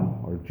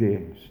John or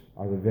James,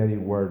 are the very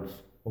words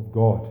of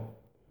God.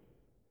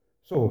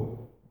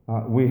 So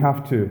we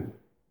have to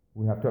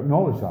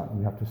acknowledge that, and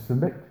we have to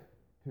submit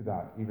to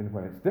that, even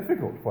when it's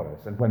difficult for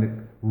us and when it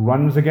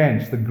runs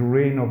against the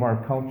grain of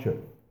our culture.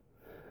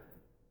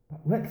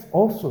 But let's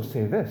also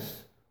say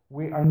this: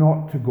 we are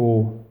not to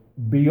go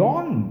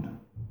beyond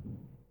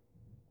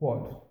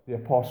what the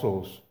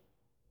apostles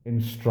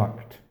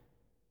instruct.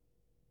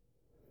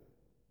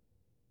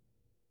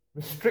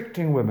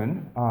 Restricting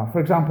women, for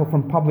example,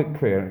 from public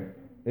prayer,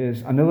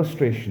 is an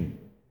illustration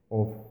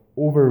of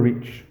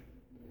overreach.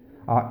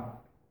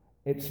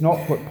 It's not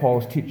what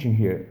Paul's teaching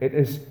here. It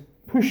is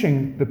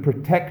pushing the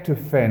protective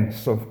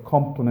fence of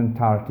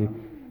complementarity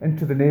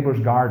into the neighbour's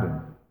garden,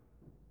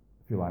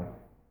 if you like.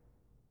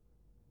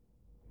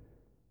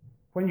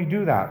 When you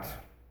do that,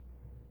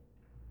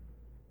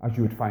 as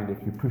you would find if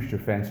you pushed your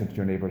fence into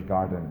your neighbour's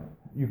garden,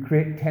 you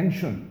create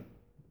tension,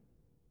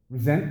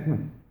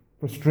 resentment,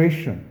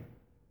 frustration.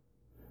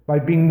 By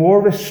being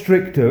more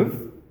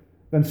restrictive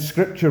than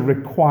Scripture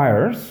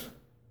requires,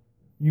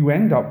 you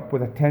end up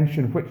with a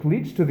tension which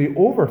leads to the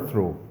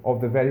overthrow of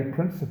the very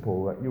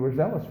principle that you were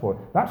zealous for.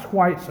 That's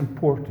why it's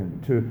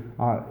important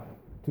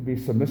to be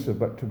submissive,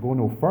 but to go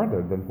no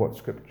further than what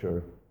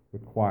Scripture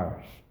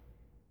requires.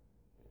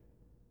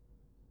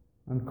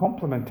 And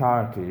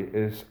complementarity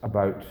is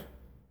about,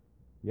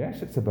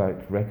 yes, it's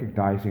about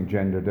recognizing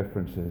gender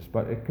differences,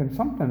 but it can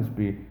sometimes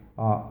be,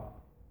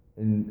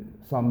 in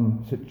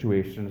some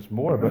situations,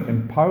 more about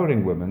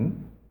empowering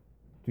women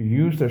to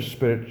use their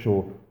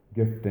spiritual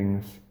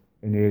giftings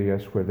in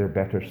areas where they're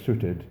better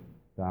suited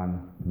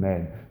than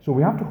men. So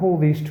we have to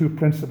hold these two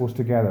principles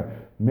together.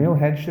 Male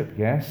headship,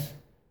 yes,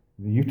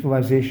 the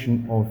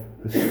utilization of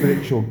the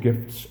spiritual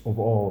gifts of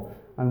all.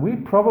 And we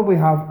probably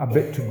have a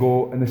bit to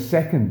go in the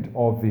second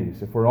of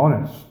these, if we're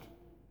honest.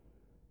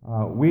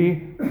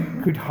 We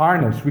could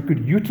harness, we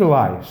could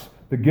utilize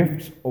the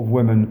gifts of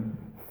women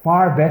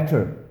far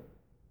better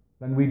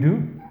than we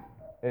do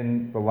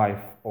in the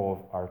life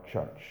of our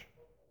church.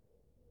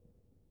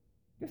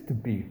 Just to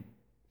be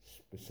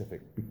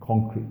specific, be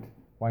concrete,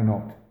 why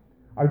not?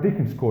 Our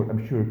deacons' court,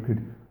 I'm sure,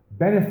 could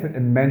benefit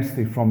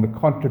immensely from the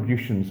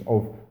contributions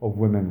of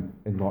women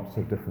in lots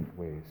of different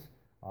ways.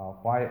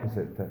 Why is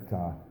it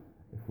that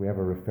if we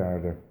ever refer,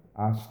 they're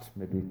asked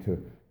maybe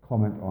to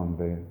comment on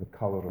the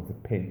colour of the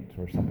paint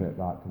or something like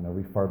that in a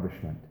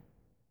refurbishment.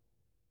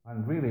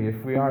 And really,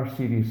 if we are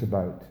serious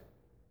about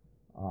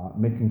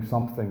making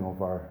something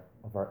of our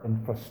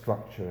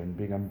infrastructure and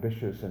being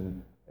ambitious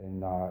in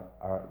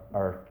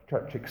our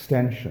church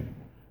extension,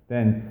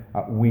 then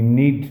we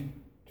need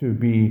to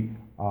be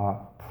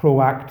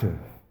proactive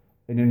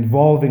in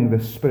involving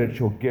the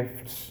spiritual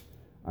gifts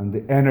and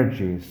the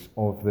energies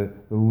of the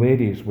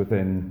ladies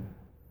within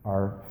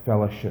our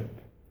fellowship.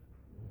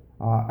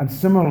 And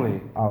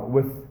similarly,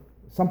 with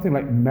something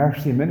like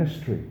Mercy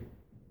Ministry,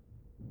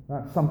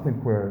 that's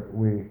something where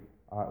we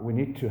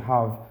need to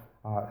have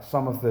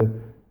some of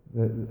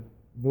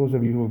those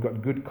of you who have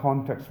got good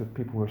contacts with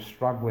people who are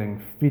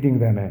struggling, feeding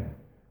them in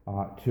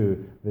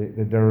to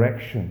the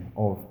direction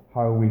of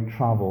how we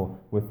travel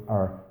with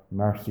our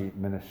Mercy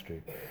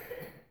Ministry.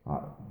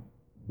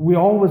 We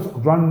always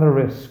run the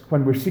risk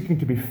when we're seeking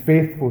to be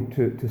faithful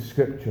to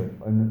Scripture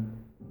and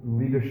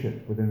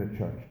leadership within the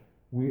church.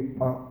 We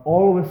are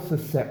always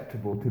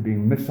susceptible to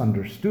being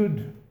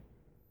misunderstood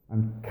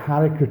and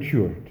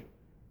caricatured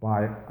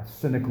by a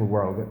cynical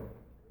world that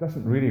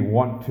doesn't really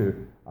want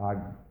to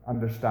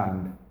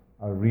understand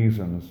our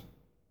reasons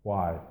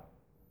why.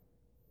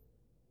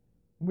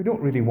 We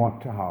don't really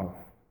want to have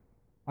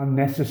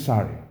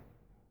unnecessary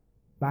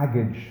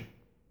baggage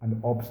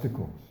and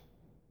obstacles.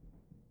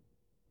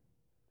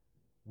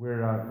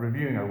 We're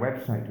reviewing our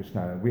website just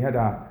now. We had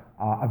a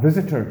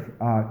visitor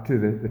to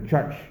the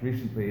church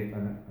recently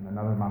in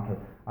another matter,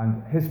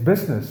 and his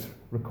business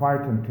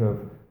required him to have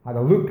had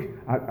a look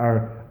at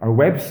our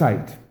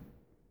website.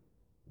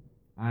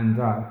 And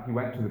he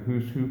went to the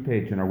Who's Who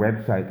page on our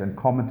website and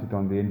commented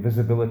on the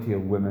invisibility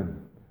of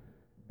women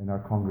in our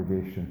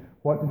congregation.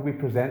 What did we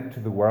present to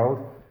the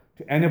world?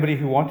 To anybody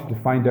who wanted to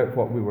find out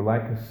what we were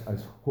like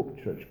as Hope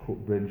Church,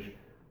 Coatbridge,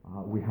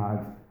 we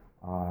had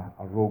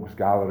a rogues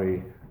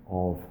gallery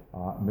of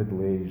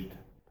middle-aged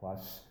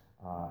plus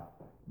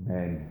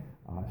men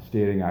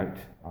staring out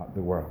at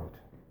the world.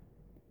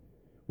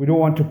 We don't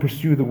want to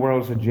pursue the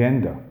world's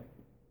agenda,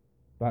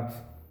 but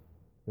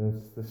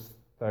there's this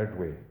third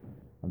way,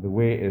 and the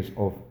way is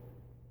of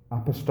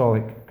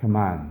apostolic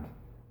command,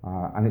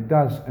 and it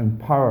does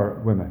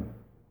empower women,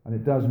 and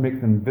it does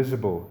make them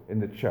visible in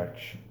the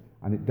church,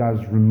 and it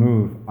does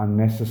remove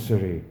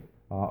unnecessary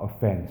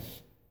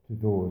offence to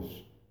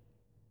those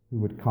who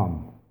would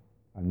come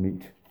and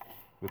meet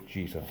with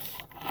Jesus.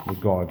 May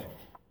God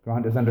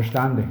grant us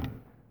understanding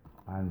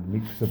and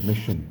meek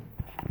submission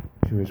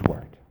to his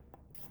word.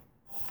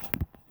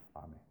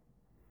 Amen.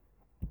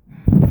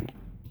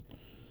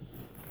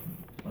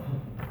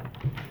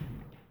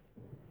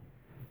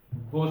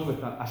 Close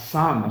with a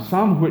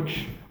psalm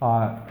which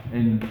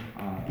in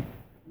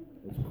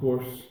its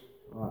course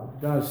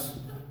does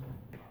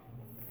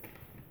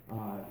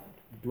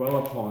dwell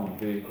upon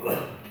the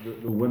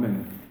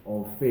women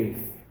of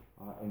faith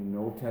in the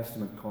Old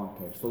Testament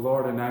context. The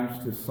Lord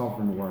announced his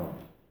sovereign word.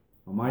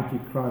 A mighty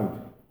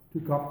crowd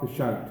took up the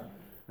shout,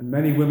 and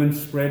many women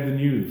spread the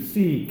news.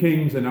 See,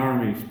 kings and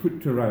armies put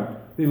to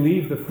rout. They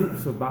leave the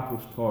fruits of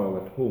battle's toil.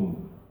 At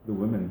home the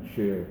women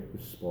share the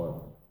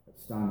spoil.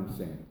 Let's stand and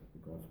sing to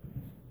God's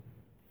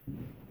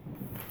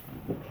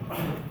praise.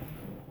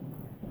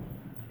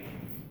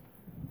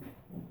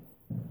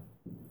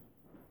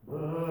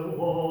 The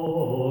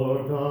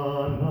Lord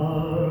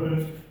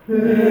announced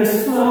his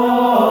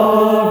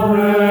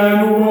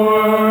sovereign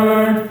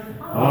word,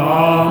 a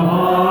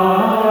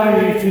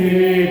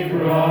mighty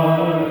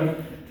crowd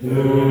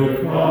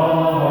took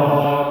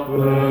up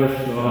the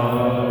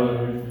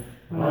shout,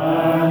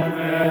 and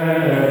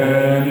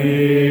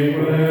many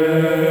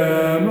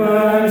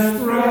women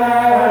spread the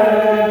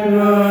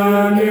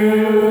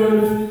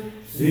news.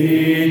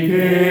 See,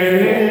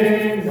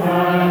 kings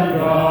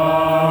and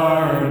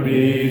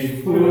armies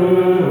put to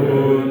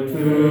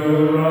rout.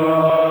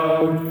 They leave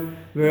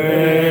the fruits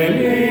of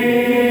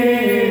battle's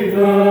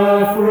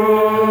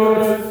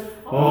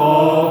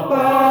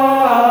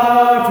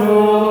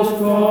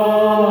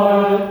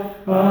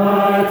toil.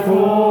 At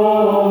home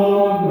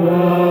the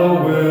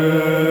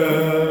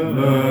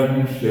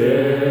women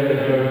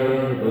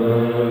share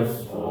the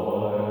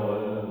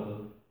spoil.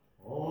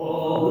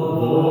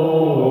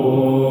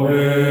 Although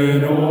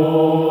in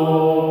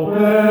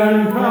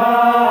open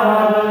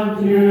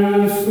camp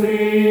you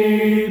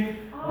sleep,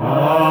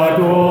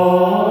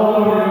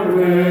 adorned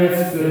with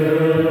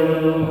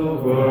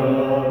silver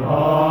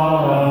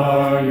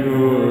are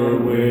your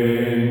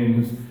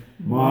wings.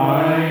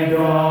 Mind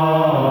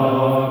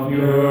of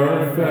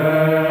your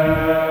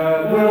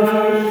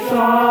feathers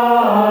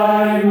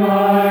shine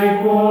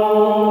like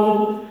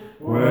gold,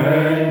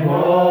 when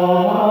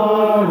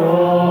God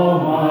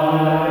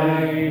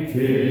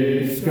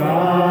Almighty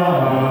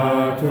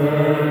scattered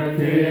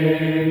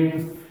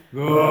kings.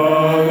 The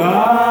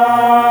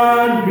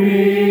land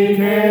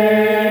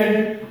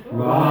became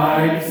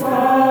like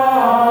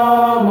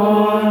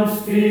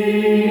Salmon's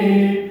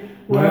steep,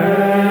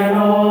 when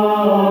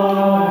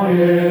on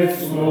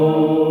its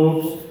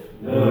slopes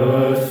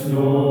the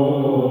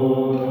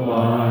snow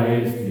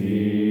lies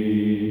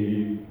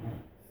deep.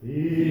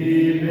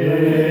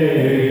 Thebes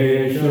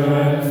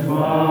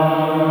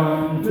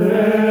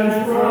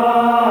mountains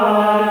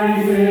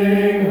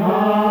rising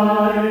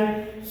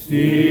high,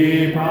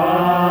 steep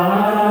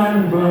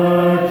and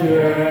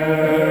majestic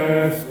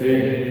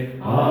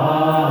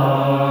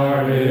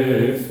are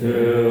its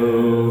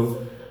hills,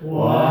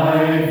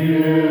 wide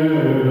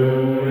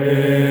view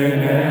in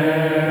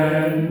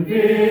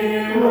envy,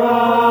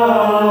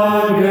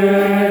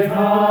 rugged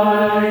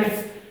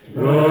heights,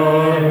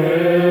 the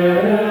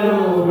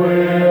hill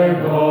where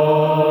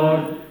God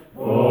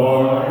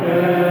forever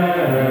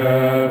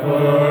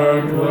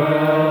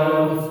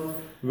dwells,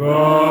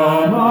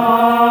 the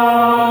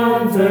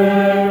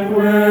mountain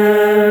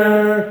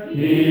where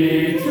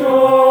He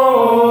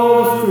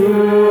chose to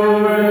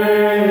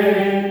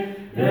reign.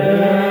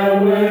 There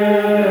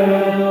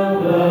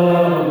will the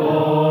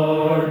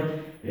Lord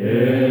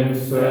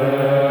Himself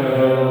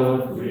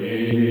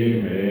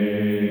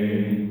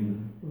remain.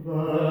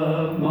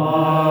 The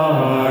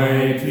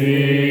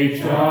mighty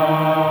chariots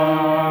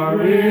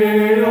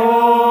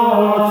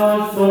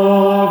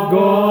of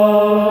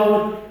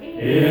God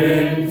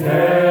in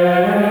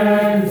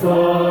tens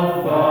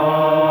of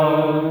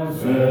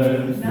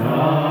thousands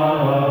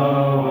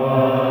now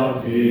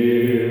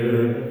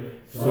appear,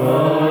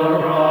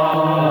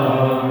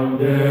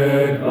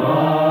 surrounded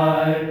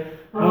by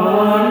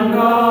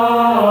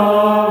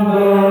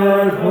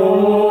unnumbered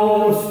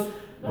hosts.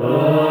 The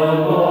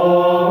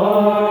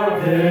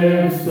Lord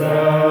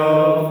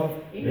Himself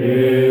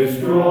is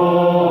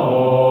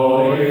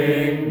drawing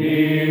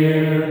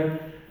near.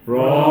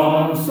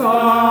 From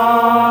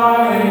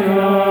Sinai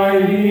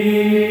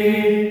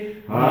He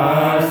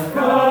has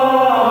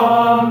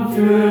come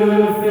to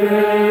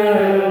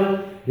fill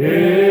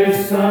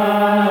His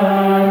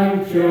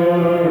sanctuary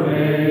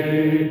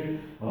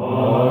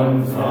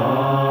on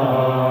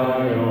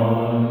Zion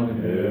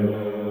Hill.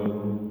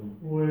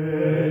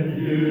 When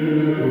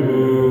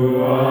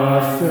you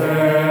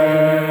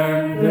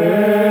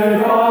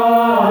ascended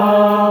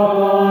up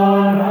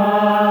on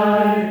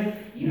high,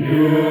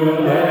 you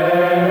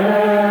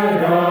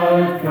led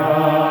out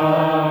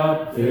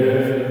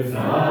captives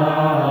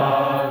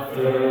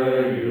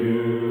after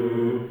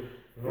you.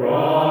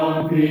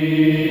 From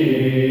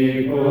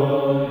people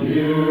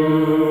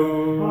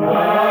you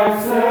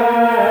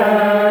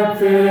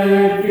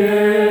accepted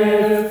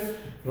gifts,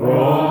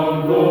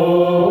 from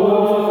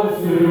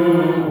those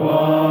who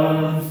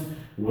once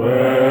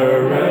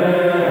were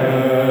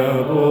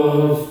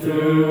rebels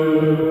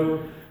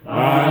too.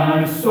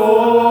 And so,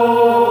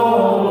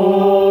 O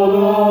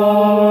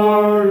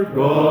Lord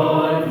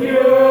God, you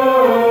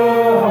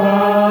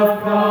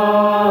have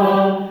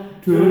come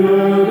to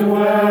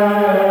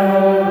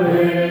dwell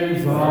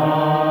in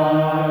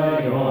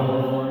Zion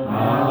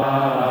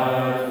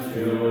as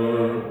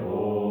your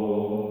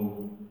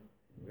home.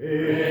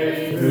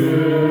 Praise to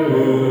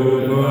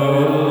the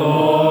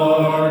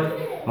Lord,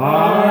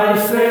 our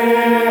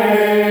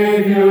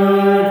Savior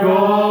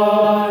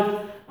God,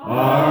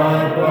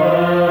 our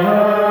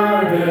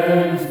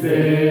burdens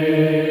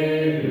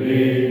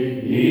daily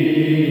He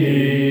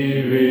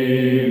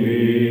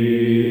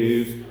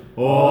relieves.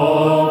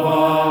 Of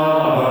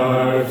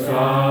our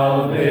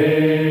salvation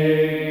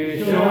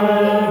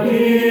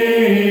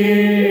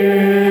He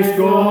is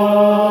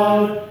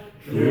God,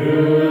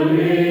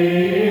 truly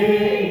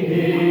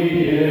He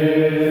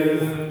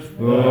is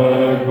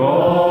the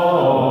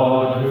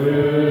God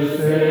who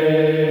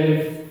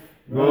saves,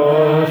 the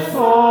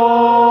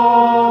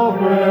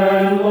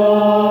sovereign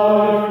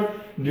Lord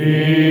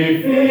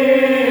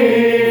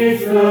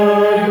defeats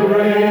the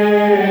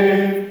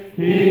grave.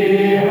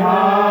 He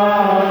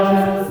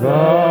has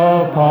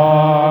the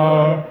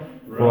power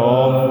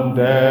from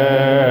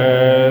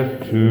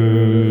death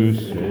to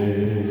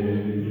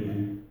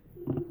save.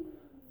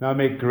 Now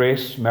may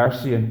grace,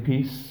 mercy, and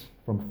peace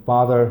from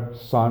Father,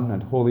 Son,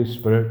 and Holy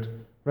Spirit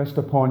rest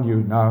upon you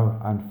now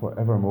and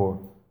forevermore.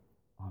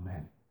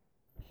 Amen.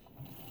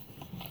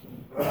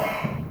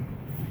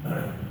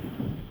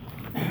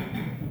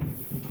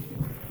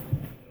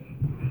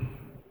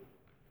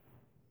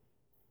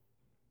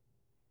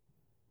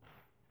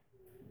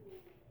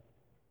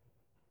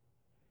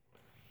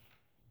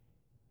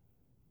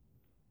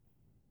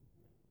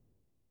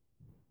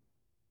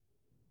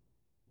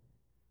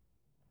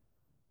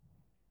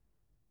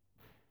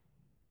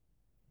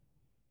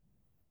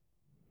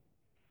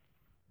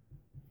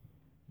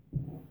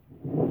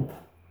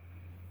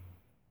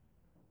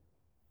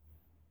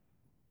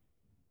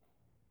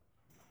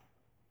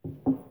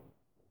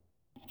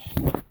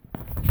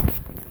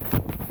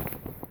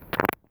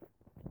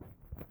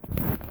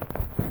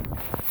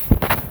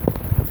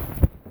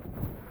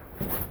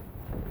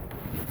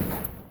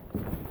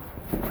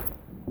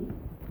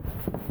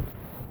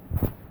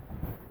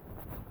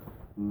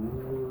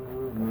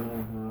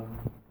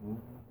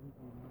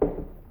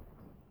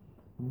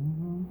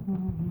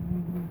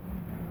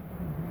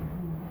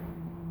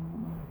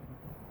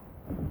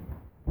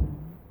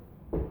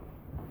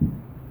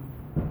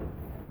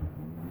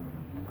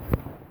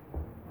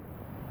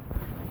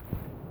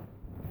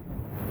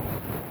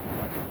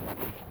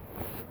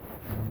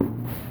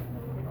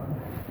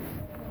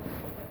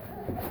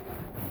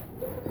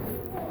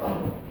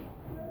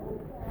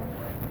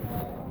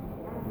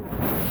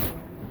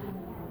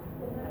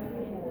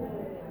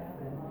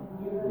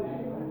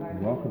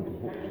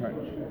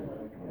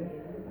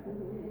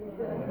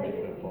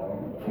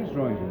 Whose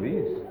drawings are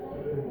these?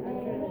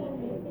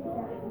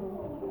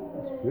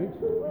 That's good.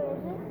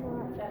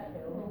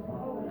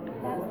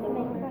 That's the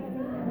Minecraft.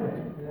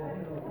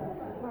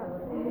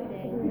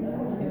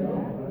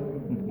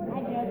 I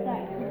drew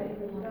that.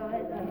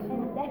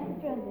 And that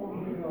drew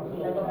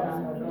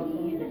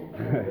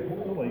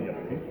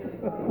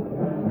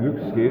It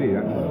looks scary,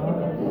 that one.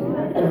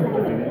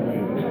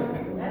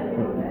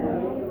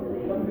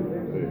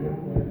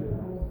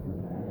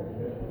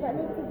 Do I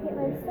need to get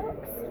my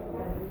socks?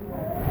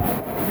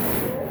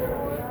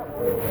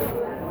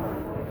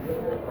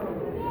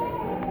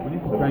 We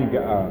need to try and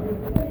get a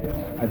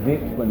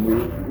date when we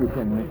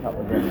can meet up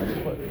again.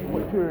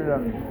 What's your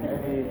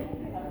any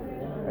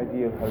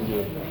idea of how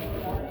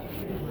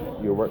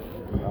your work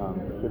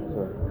shifts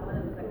are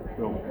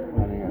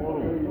planning out?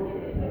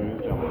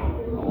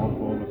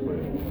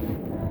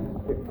 I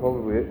think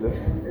probably this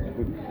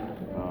would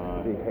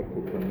be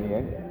hectic for me,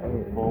 eh?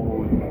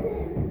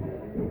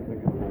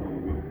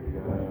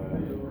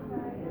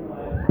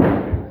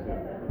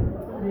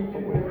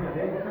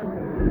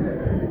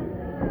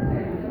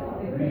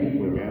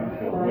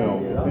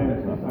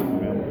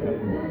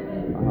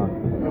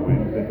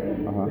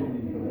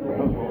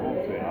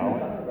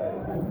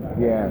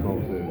 Yeah.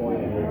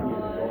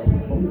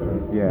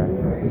 Yeah.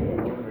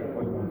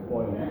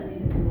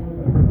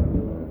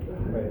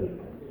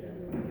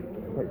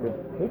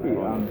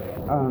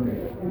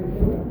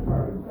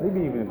 Maybe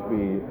even if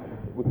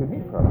we could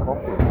meet for a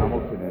coffee in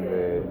Hamilton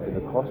in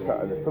the Costa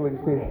at the filling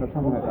station or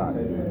something like that,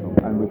 and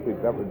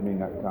that would mean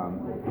that we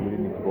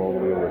didn't need to go all the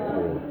way over to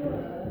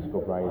Disco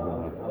Bride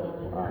and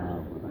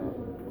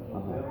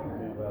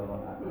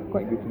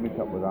quite good to meet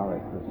up with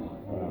Alex.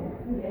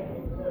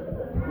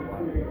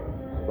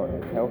 He's got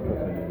his health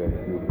us in the best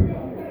good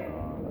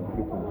to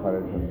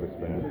encourage him with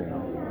anything.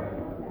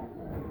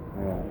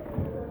 Yeah.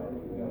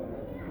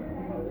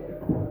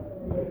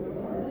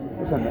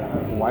 It's a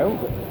wild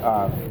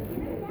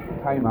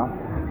time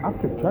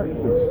after church.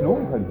 The snow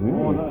had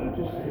really.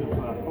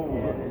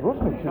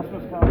 Rosemary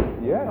Christmas card.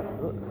 Yeah,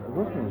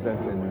 Rosemary was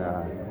out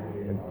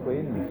in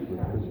Plains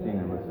with Christine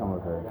and with some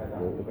of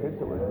the kids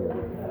that were here,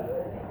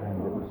 and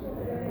it was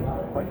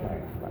quite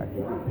nice. I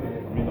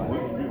mean, it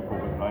looks beautiful,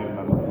 but driving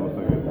that looks so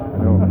good. I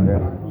know, yeah.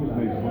 Just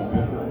nice, so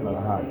good.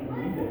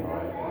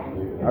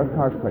 Our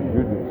car's quite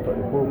good. It's got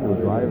the four-wheel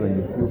drive, and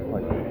you feel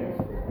quite,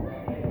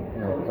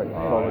 quite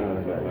solid.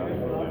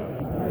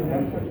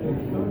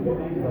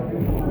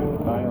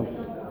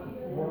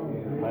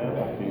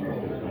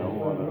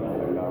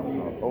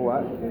 Oh,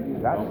 what?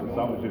 That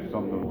was just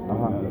something as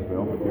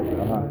well.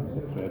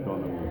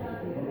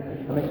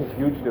 That makes a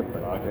huge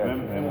difference. I can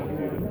remember them on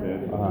here as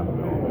well.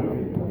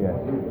 Yes.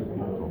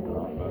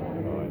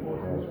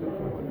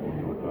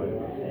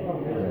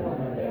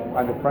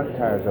 And the front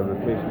tyres are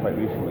replaced quite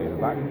recently. The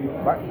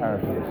back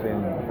tyres are the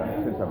same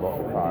since I bought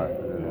the car.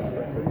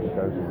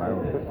 50,000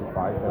 miles,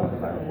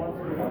 55,000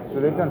 miles. So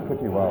they've done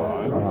pretty well.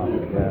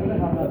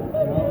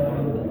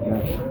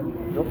 Yeah.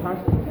 No pass.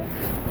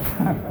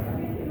 I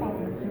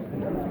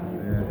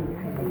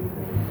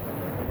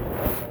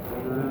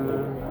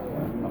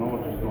know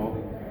it's just not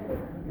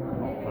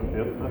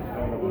prepared for this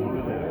kind of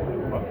movie there,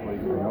 but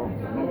like,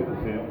 it's not the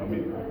same. I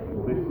mean,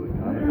 basically,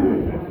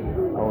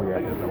 Oh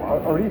yeah.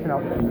 Or even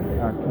up in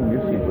King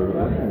Lucy where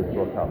everything was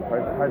brought up.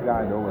 Our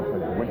dad always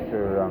had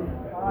winter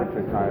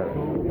tires. So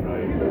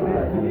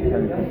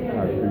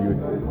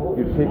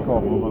you'd take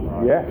off.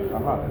 Yeah.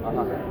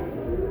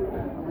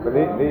 But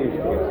they used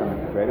to get some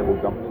incredible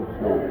dumps of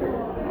snow.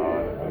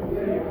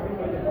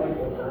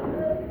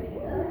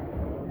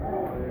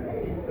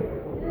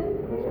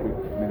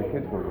 The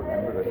kids will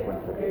remember this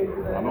winter.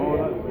 I know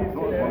that it's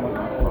not as fun as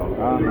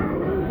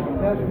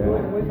that.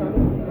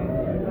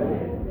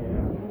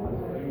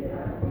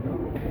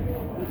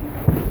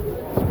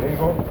 There you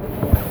go.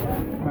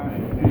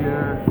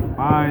 Here.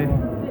 Bye.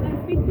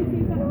 You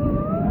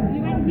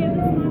went here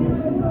this morning.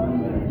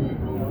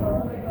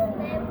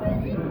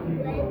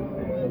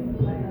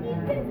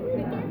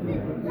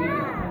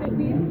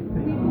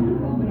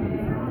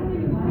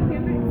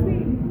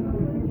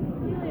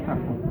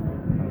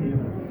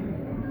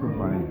 So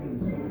funny.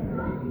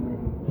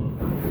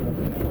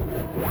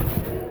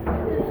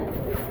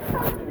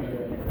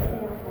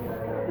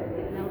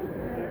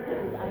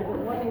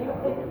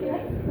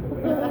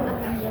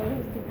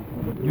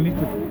 You need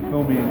to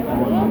film me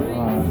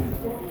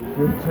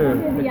go to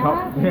the top.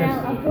 Yes.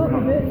 I've got the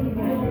book.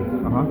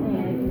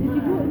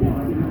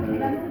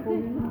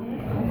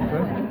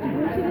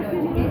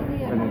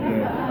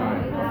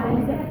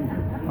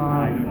 I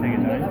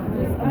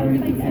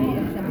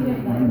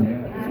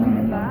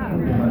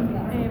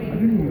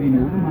didn't really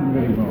know the man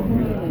very well.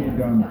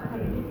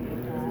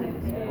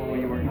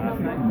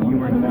 You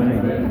were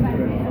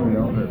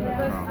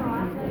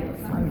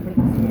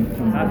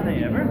Last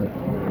night ever?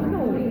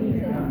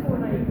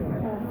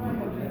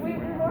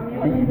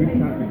 You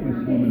chat with this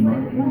woman,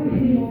 Mark.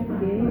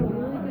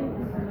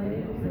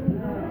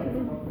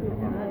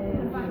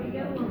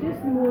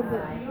 Just more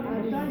that I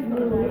was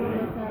more with her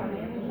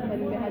when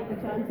we had the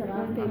chance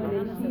last time, and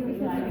then she was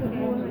such a good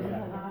one.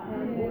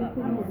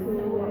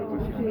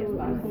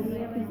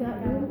 Is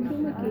that real? It's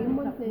only came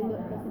once, then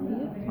it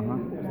disappeared. Uh-huh.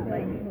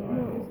 Like, no,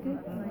 it was good.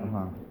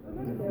 Uh-huh.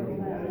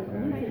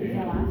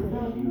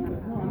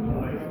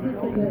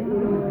 Look at it, you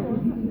know,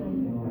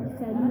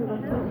 Sin, we were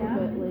talking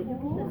about like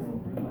this.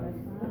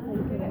 I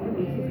think it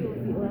makes us go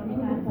feel like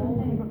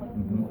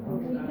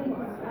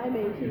I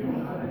mentioned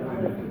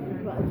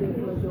what I do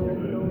for my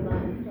job and all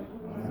that.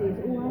 She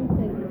says, oh,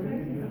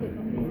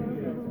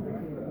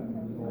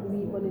 I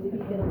think one of the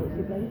wee girls that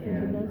she brings, and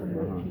she does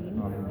poetry. And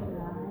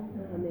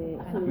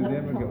so Do they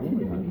ever get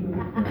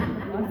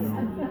older?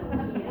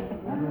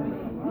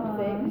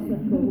 effects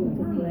are called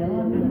to dwell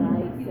on their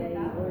eyesight,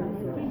 all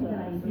sorts of.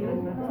 It's a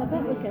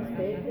bit like a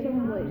spectrum,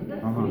 like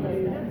there's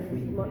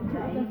much of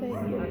it affects you.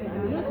 I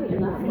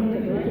mean, not really that much of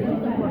it, it's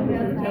just a much of it.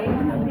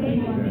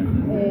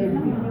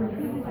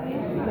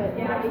 But I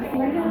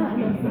see that,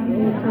 and I said, oh,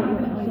 talking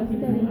about a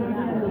sister, and I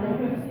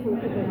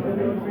spoke about the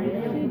Lord's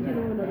Mercy, you know, in her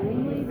own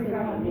life, and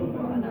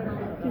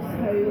just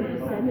how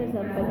sin is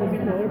our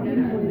biggest problem, you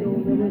know,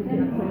 we look at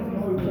Christmas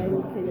and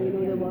drink and,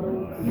 you know, the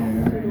world, you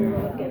know,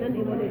 we're getting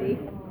into one of the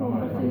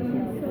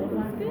conversations, so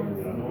it's good.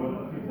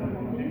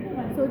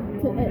 So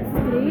it's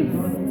Grace,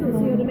 so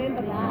you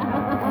remember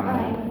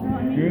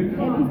that. Good.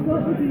 He's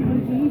got the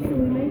DVD, so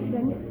we might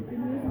bring it to you.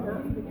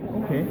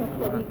 Okay. A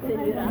couple of weeks in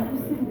your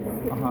absence.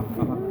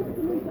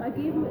 I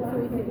gave him it so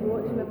he could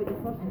watch maybe the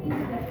first one.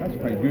 That's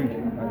quite good.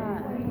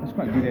 That's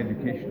quite a good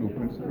educational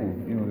principle.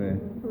 You know,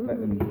 let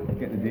them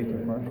get the data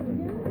first and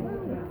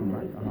come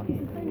back. He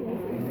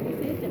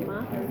said to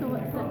Mark, I saw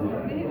it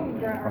sitting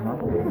there. Uh-huh.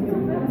 So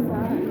what's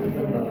that? And he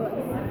said, oh,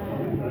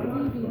 it's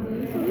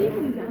DVD. So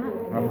even that,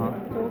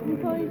 talking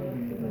point.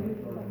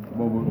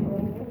 Well,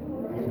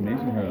 it's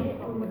amazing how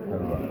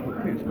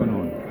quickly it's gone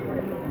on.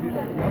 You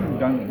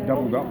haven't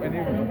doubled up any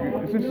of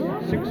them. Is this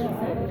 6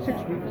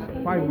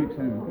 weeks, 5 weeks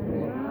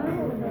anyway?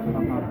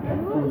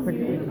 Well,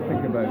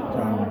 think about.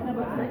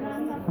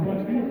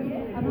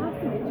 I've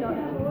asked him to church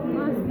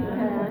last week.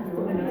 I asked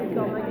him to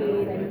come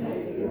again, and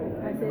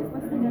I said,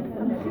 listen,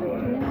 I'm sure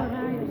Joe or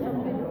I or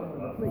somebody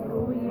like go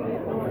with you.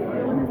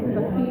 Honestly, if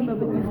I came, I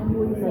would just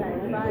go and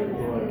sit by and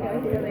sneak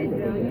out there and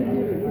well, you do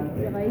what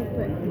you like,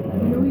 but you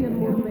know you're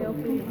more than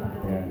welcome.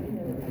 Yeah.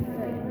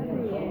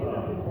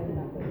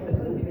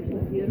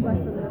 You're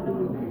with them every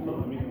week.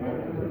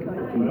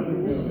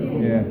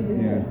 Yeah,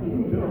 yeah.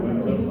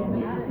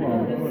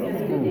 Well,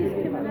 It's good he's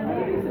coming out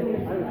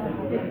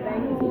and good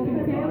things. You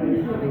can tell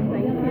he's really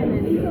thinking,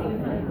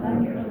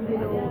 and you know,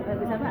 it was a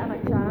bit of a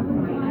challenge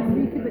last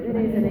week about the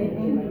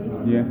resurrection.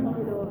 yeah. You know,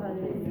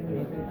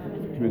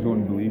 To his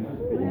own belief. when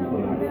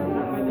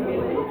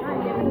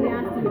we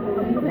asked him to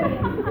believe it, you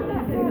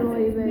know,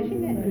 he was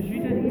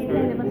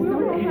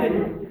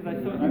kind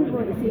of a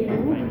stumble. He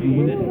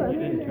didn't want to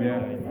say no.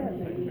 Yeah.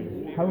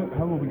 How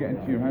will we get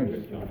into your house?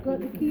 I've got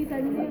the keys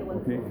in there.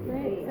 Okay.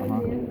 Right,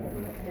 Uh-huh. in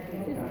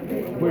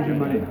there. Where's your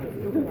money?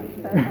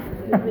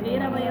 Over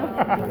there, I will.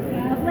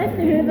 I've left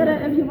the Hoover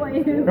out if you want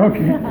to Hoover. Okay.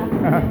 No,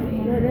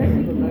 there's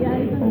the key. I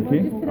will Okay.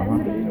 just put it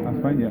in there.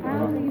 That's fine, yeah.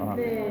 I'll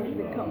leave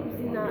the cups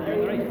and that out.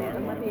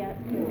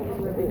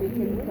 Maybe we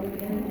can come. Is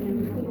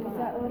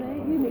that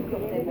alright? You make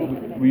up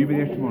the Will you be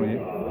there tomorrow, yeah?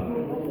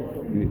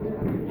 Good.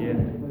 Yeah.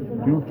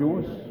 Do you know if Joe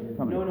was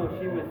coming? No,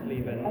 she was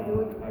leaving. I don't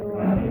know.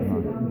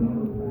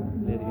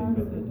 Lady who's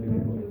got the two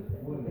boys.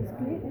 It's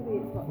great the way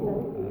it's worked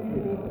out.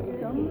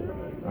 It's done.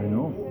 I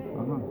know.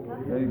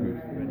 Very good.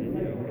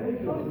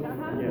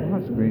 Well,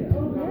 that's great.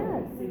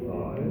 Yes.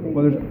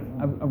 Well,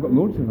 I've got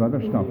loads of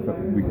other stuff that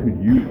we could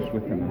use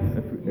with him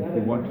if we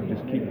want to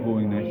just keep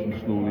going nice and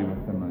slowly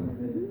with him. And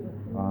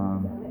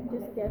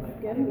Just give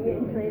me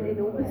plenty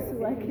notice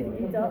so I can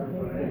read up.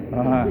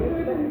 yeah,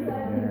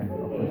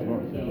 there's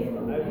lots of.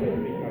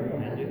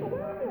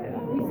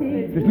 He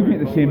said, Just looking at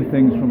the same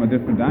things from a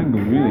different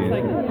angle, really.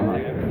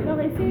 well,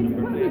 he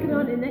said, what are we going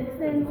on to next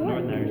then?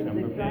 What?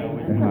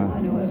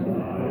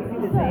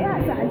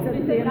 That's answer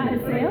to it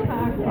myself.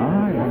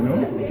 Ah, I know.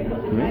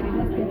 Great.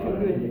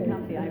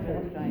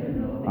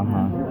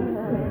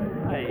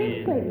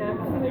 It's quite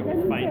natural,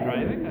 isn't Fine it?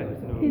 driving.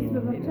 Because we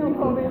were trying to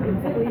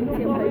explain to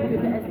him how good it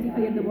is to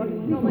hear the word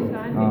preached. I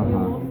know,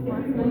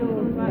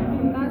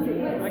 that's it. It's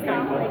a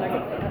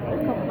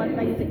couple of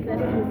things that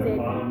Christian said.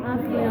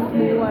 I've learned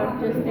more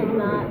just in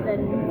that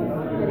than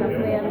I've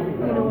learned,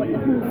 you know, in the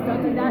whole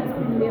study. That's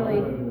been really,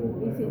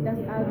 he said,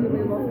 I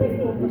really love this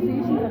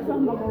conversation or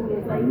something along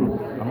those lines.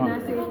 And I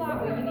said,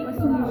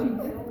 listen, you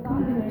should come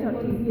to the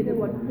church and hear the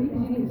word preached.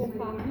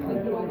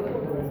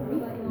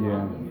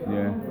 Yeah.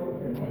 Yeah,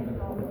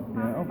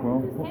 oh well,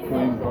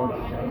 hopefully in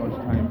God's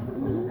time.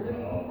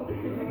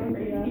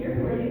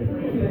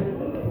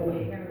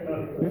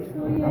 Good.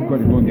 I've got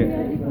to go and get a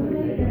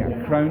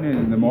crowning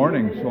in the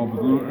morning, so I'll be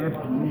going.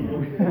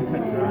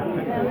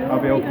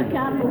 I'll be able to.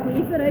 Careful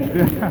wafer out.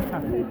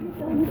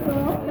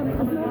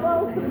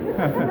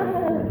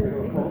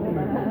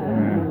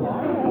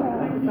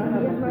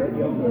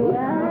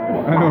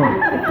 I know.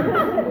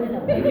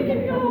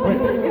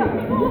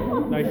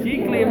 Now she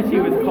claims she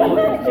was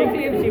calling up to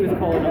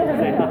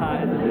say,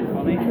 haha, isn't this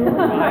funny?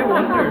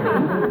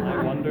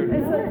 I wondered.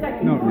 It's such a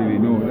Not really,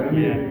 no. I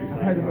mean,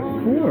 I've had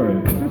about 4.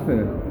 It's just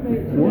a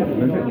 4th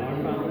visit.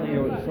 You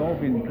know, it's all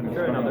been kind of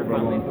Sure, another for a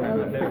long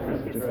family. time. They're It's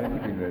just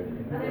keeping the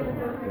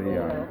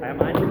I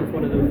imagine it's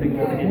one of those things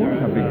that's either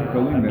a big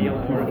building a then male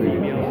or a two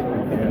female.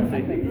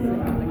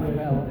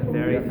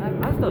 Very.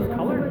 As does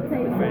colour. It's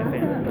very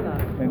thin.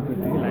 10 to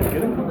 15. Like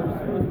good colours.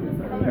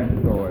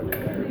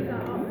 $10.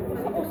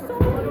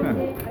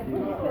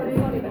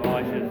 Oh,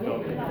 I should have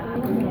stopped.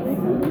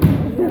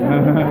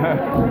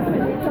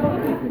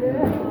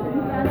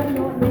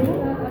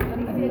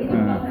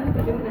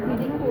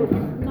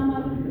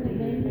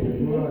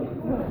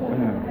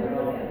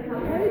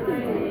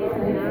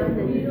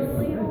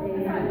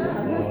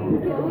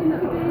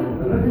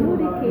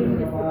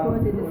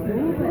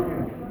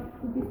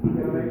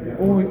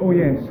 Oh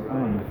yes.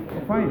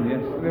 Fine.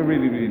 Yes, they're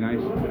really, really nice.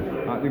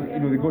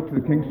 They go to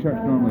the King's Church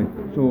normally.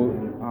 So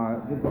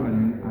they've got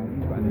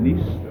he's got a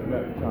niece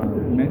that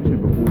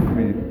mentioned before to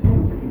me.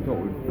 He thought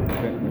would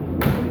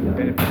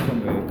benefit from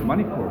the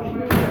money course.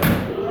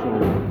 So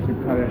it's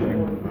encouraging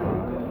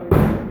to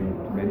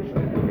mention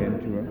it again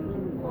to her.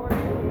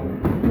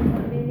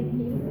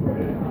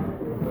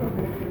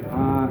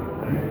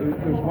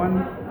 There's one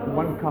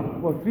couple,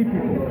 well, 3 people.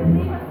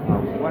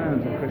 One of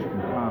them's a Christian,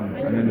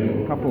 and then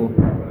there's a couple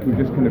who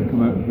just kind of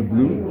come out of the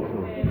blue.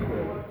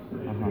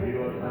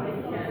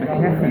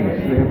 McKeffins,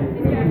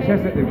 he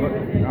says that they've got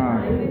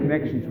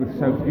connections with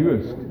South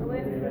Uist,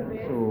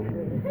 so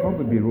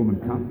probably be Roman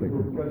Catholic. I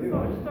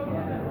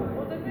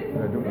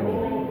don't really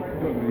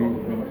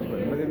know much about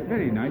it, but they're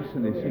very nice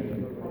and they seem to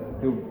be,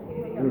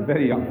 they're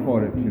very up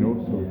for it, so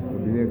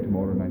they'll be there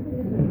tomorrow night.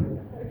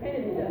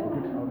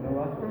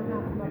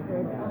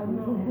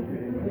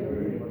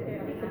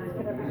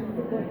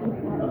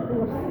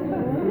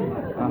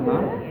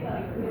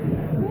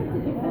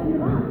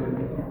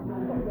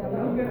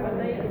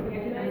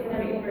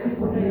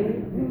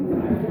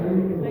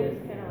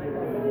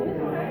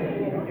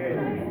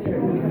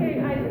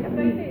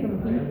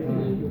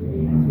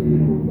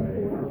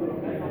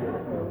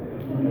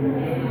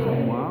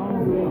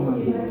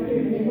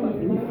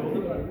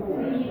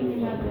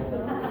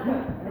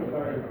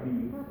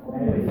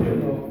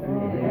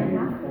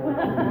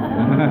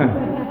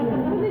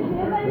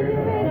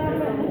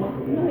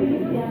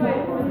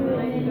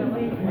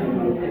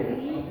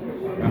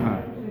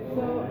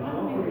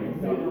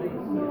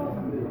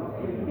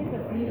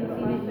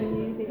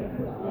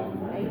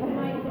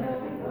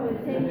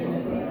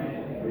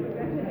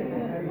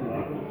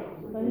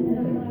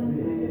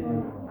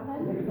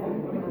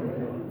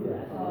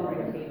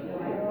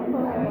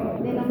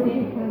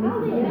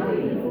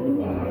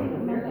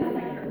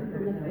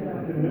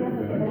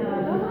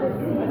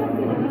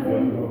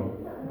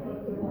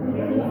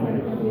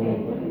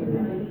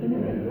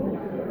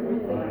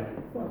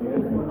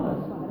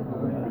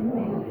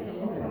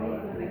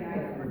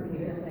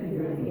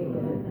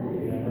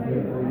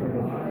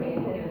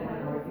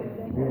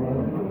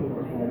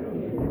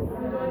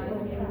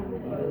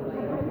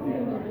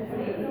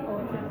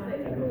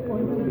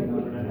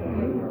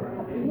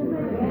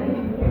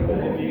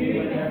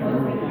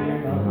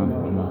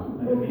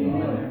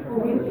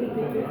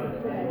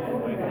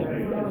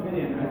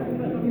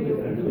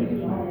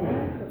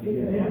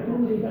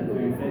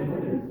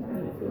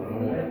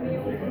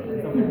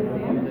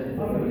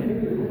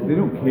 They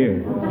don't care.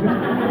 It's just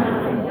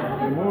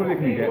the more they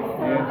can get.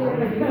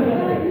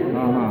 Yes.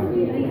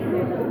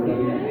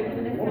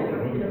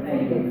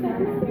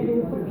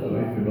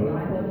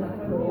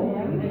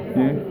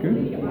 Yeah,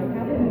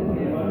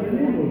 good.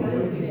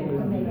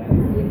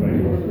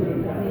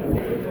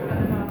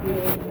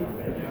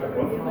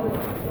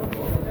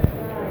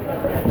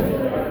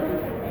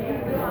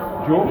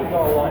 Joe,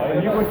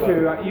 are you going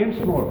to Ian's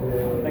tomorrow?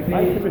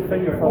 I should be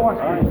thinking for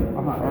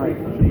Right.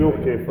 should be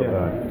okay for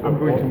that. I'm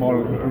going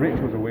tomorrow.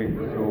 Rachel's away,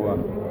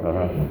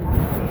 so.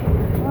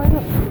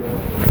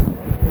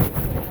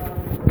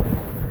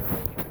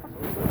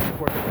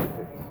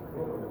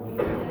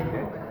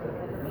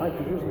 I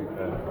could usually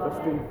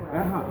 15.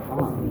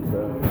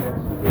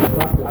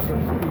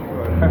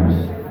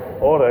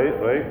 All right.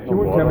 She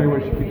won't tell me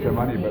where she keeps her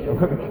money, but It's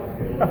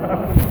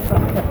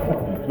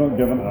not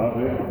giving it out,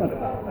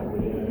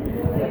 right?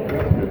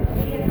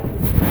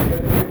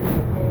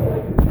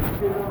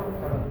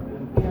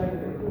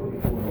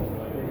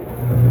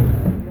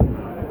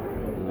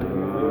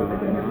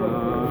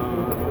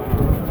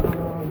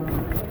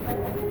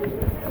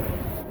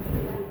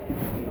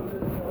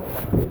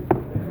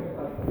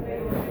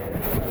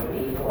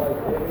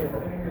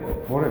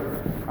 Morning.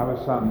 I was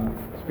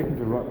speaking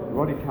to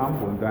Roddy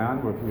Campbell and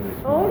Diane were here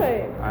this All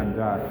morning, right. and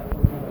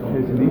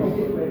his niece,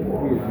 he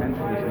had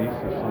mentioned his niece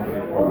as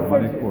somebody for the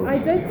money course. I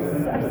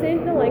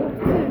sent the link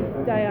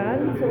to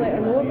Diane to let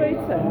her know about it.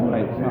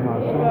 Right, But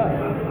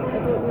I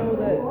don't know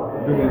that.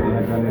 I don't think he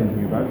had done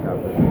anything about that,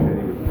 but he said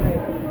he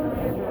was.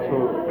 So,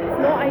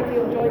 It's not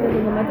ideal joining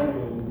in the middle.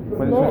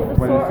 When it's Not a- the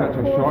when it's sort such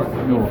of a short- course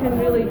no. you can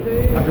really do.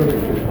 I don't think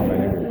it should come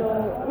anyway. No,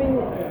 I mean,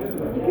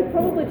 you could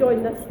probably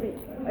join this week.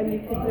 and you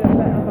could do a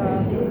bit of a.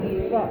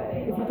 But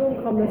if you don't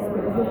come this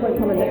week, there's no point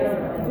coming next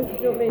week. Do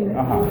you know what I mean?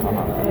 Uh-huh,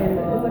 uh-huh. It's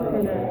a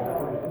kind of.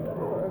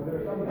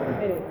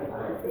 Anyway.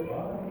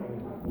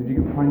 Did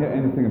you find out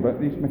anything about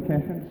these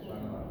McKeffins?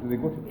 Do they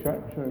go to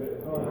church or?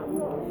 I'm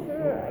not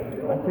sure.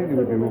 I think they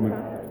would be Roman.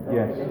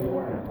 Yes.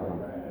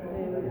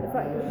 In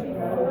fact, she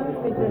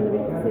phoned me during the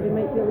week to say they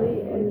might be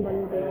late on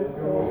Monday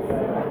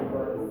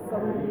because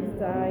somebody's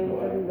died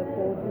and the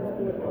body's going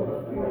to go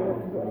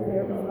to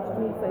service, which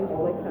to me sounded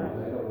like that.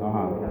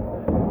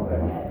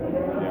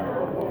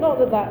 Not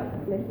that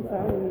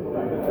necessarily means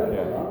that.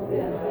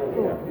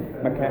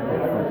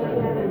 McKeffins.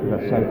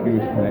 That's South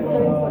Wales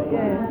connection.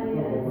 Yeah.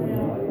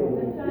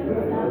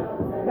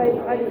 Right,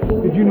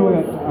 Did you know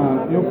that,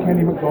 you know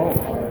Kenny McDonald? I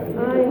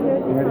heard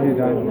You heard he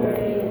died? Yeah.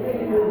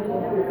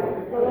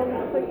 Well, I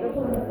think there's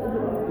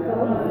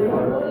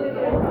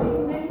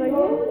thing.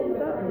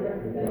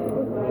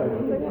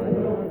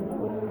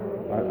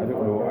 I don't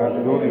know.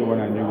 The only one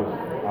I knew was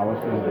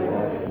Alison as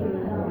well.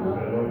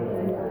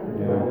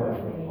 Yeah.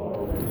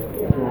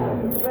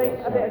 Right,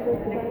 I better go.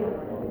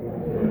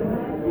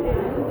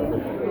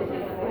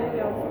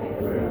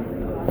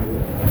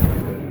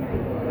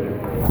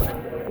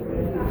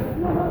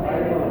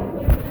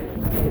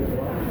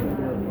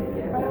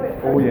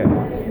 Oh yeah.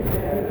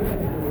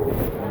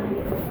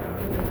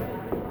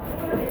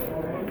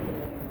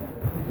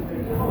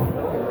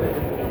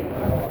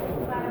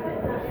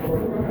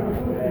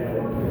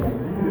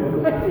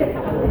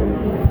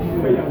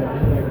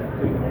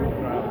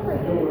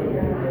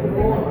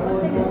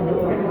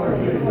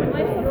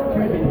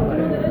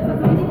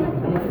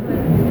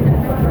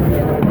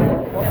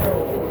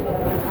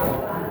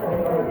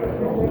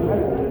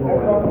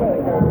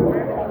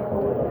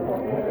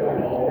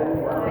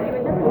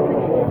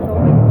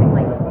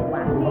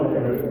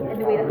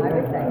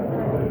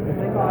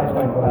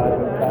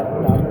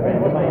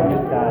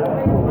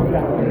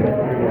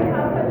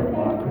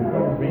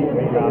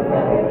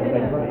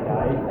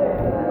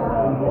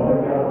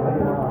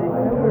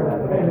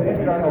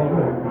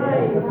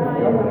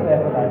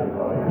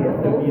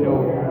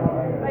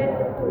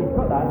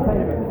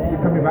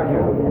 You're coming back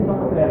here.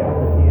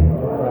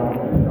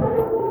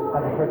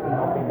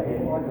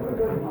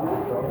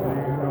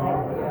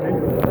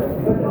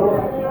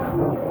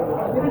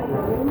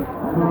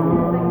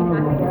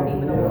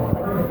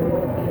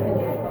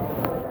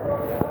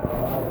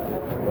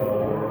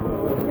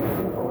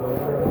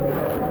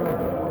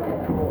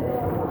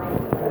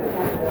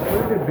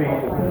 Where did the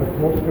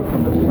poster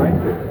from the sign?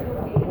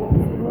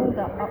 Rolled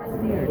up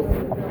upstairs. In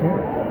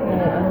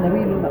the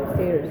wee room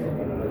upstairs.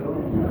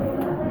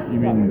 You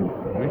mean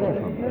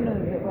Richardson? No,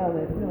 well,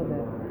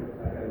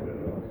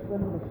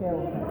 one of the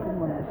shelves, in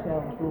one of the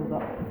shelves rolled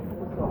up.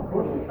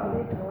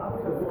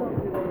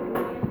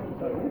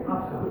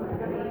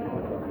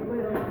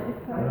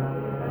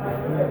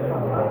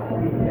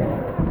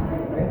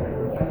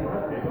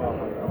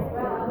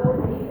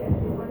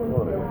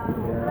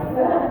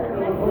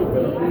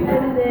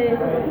 And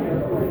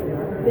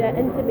the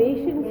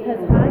intimations, his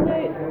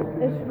hangout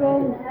is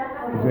wrong,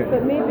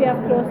 but maybe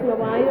I've crossed my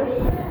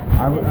wires.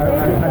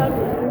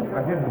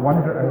 I did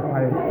wonder if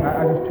I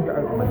just took it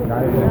out of my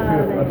diary.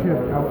 I should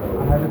have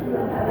had it.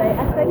 Right,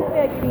 I think we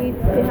agreed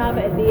to have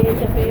it at the end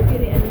of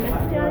February and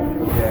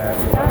mid-January. Yeah. Is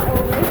that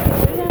all right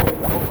to do that?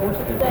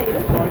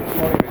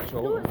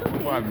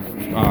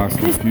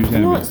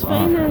 Confusing. No, it's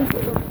fine now.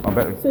 I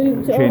better So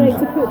it's change. alright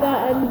to put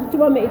that in. Do you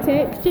want me to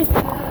text you?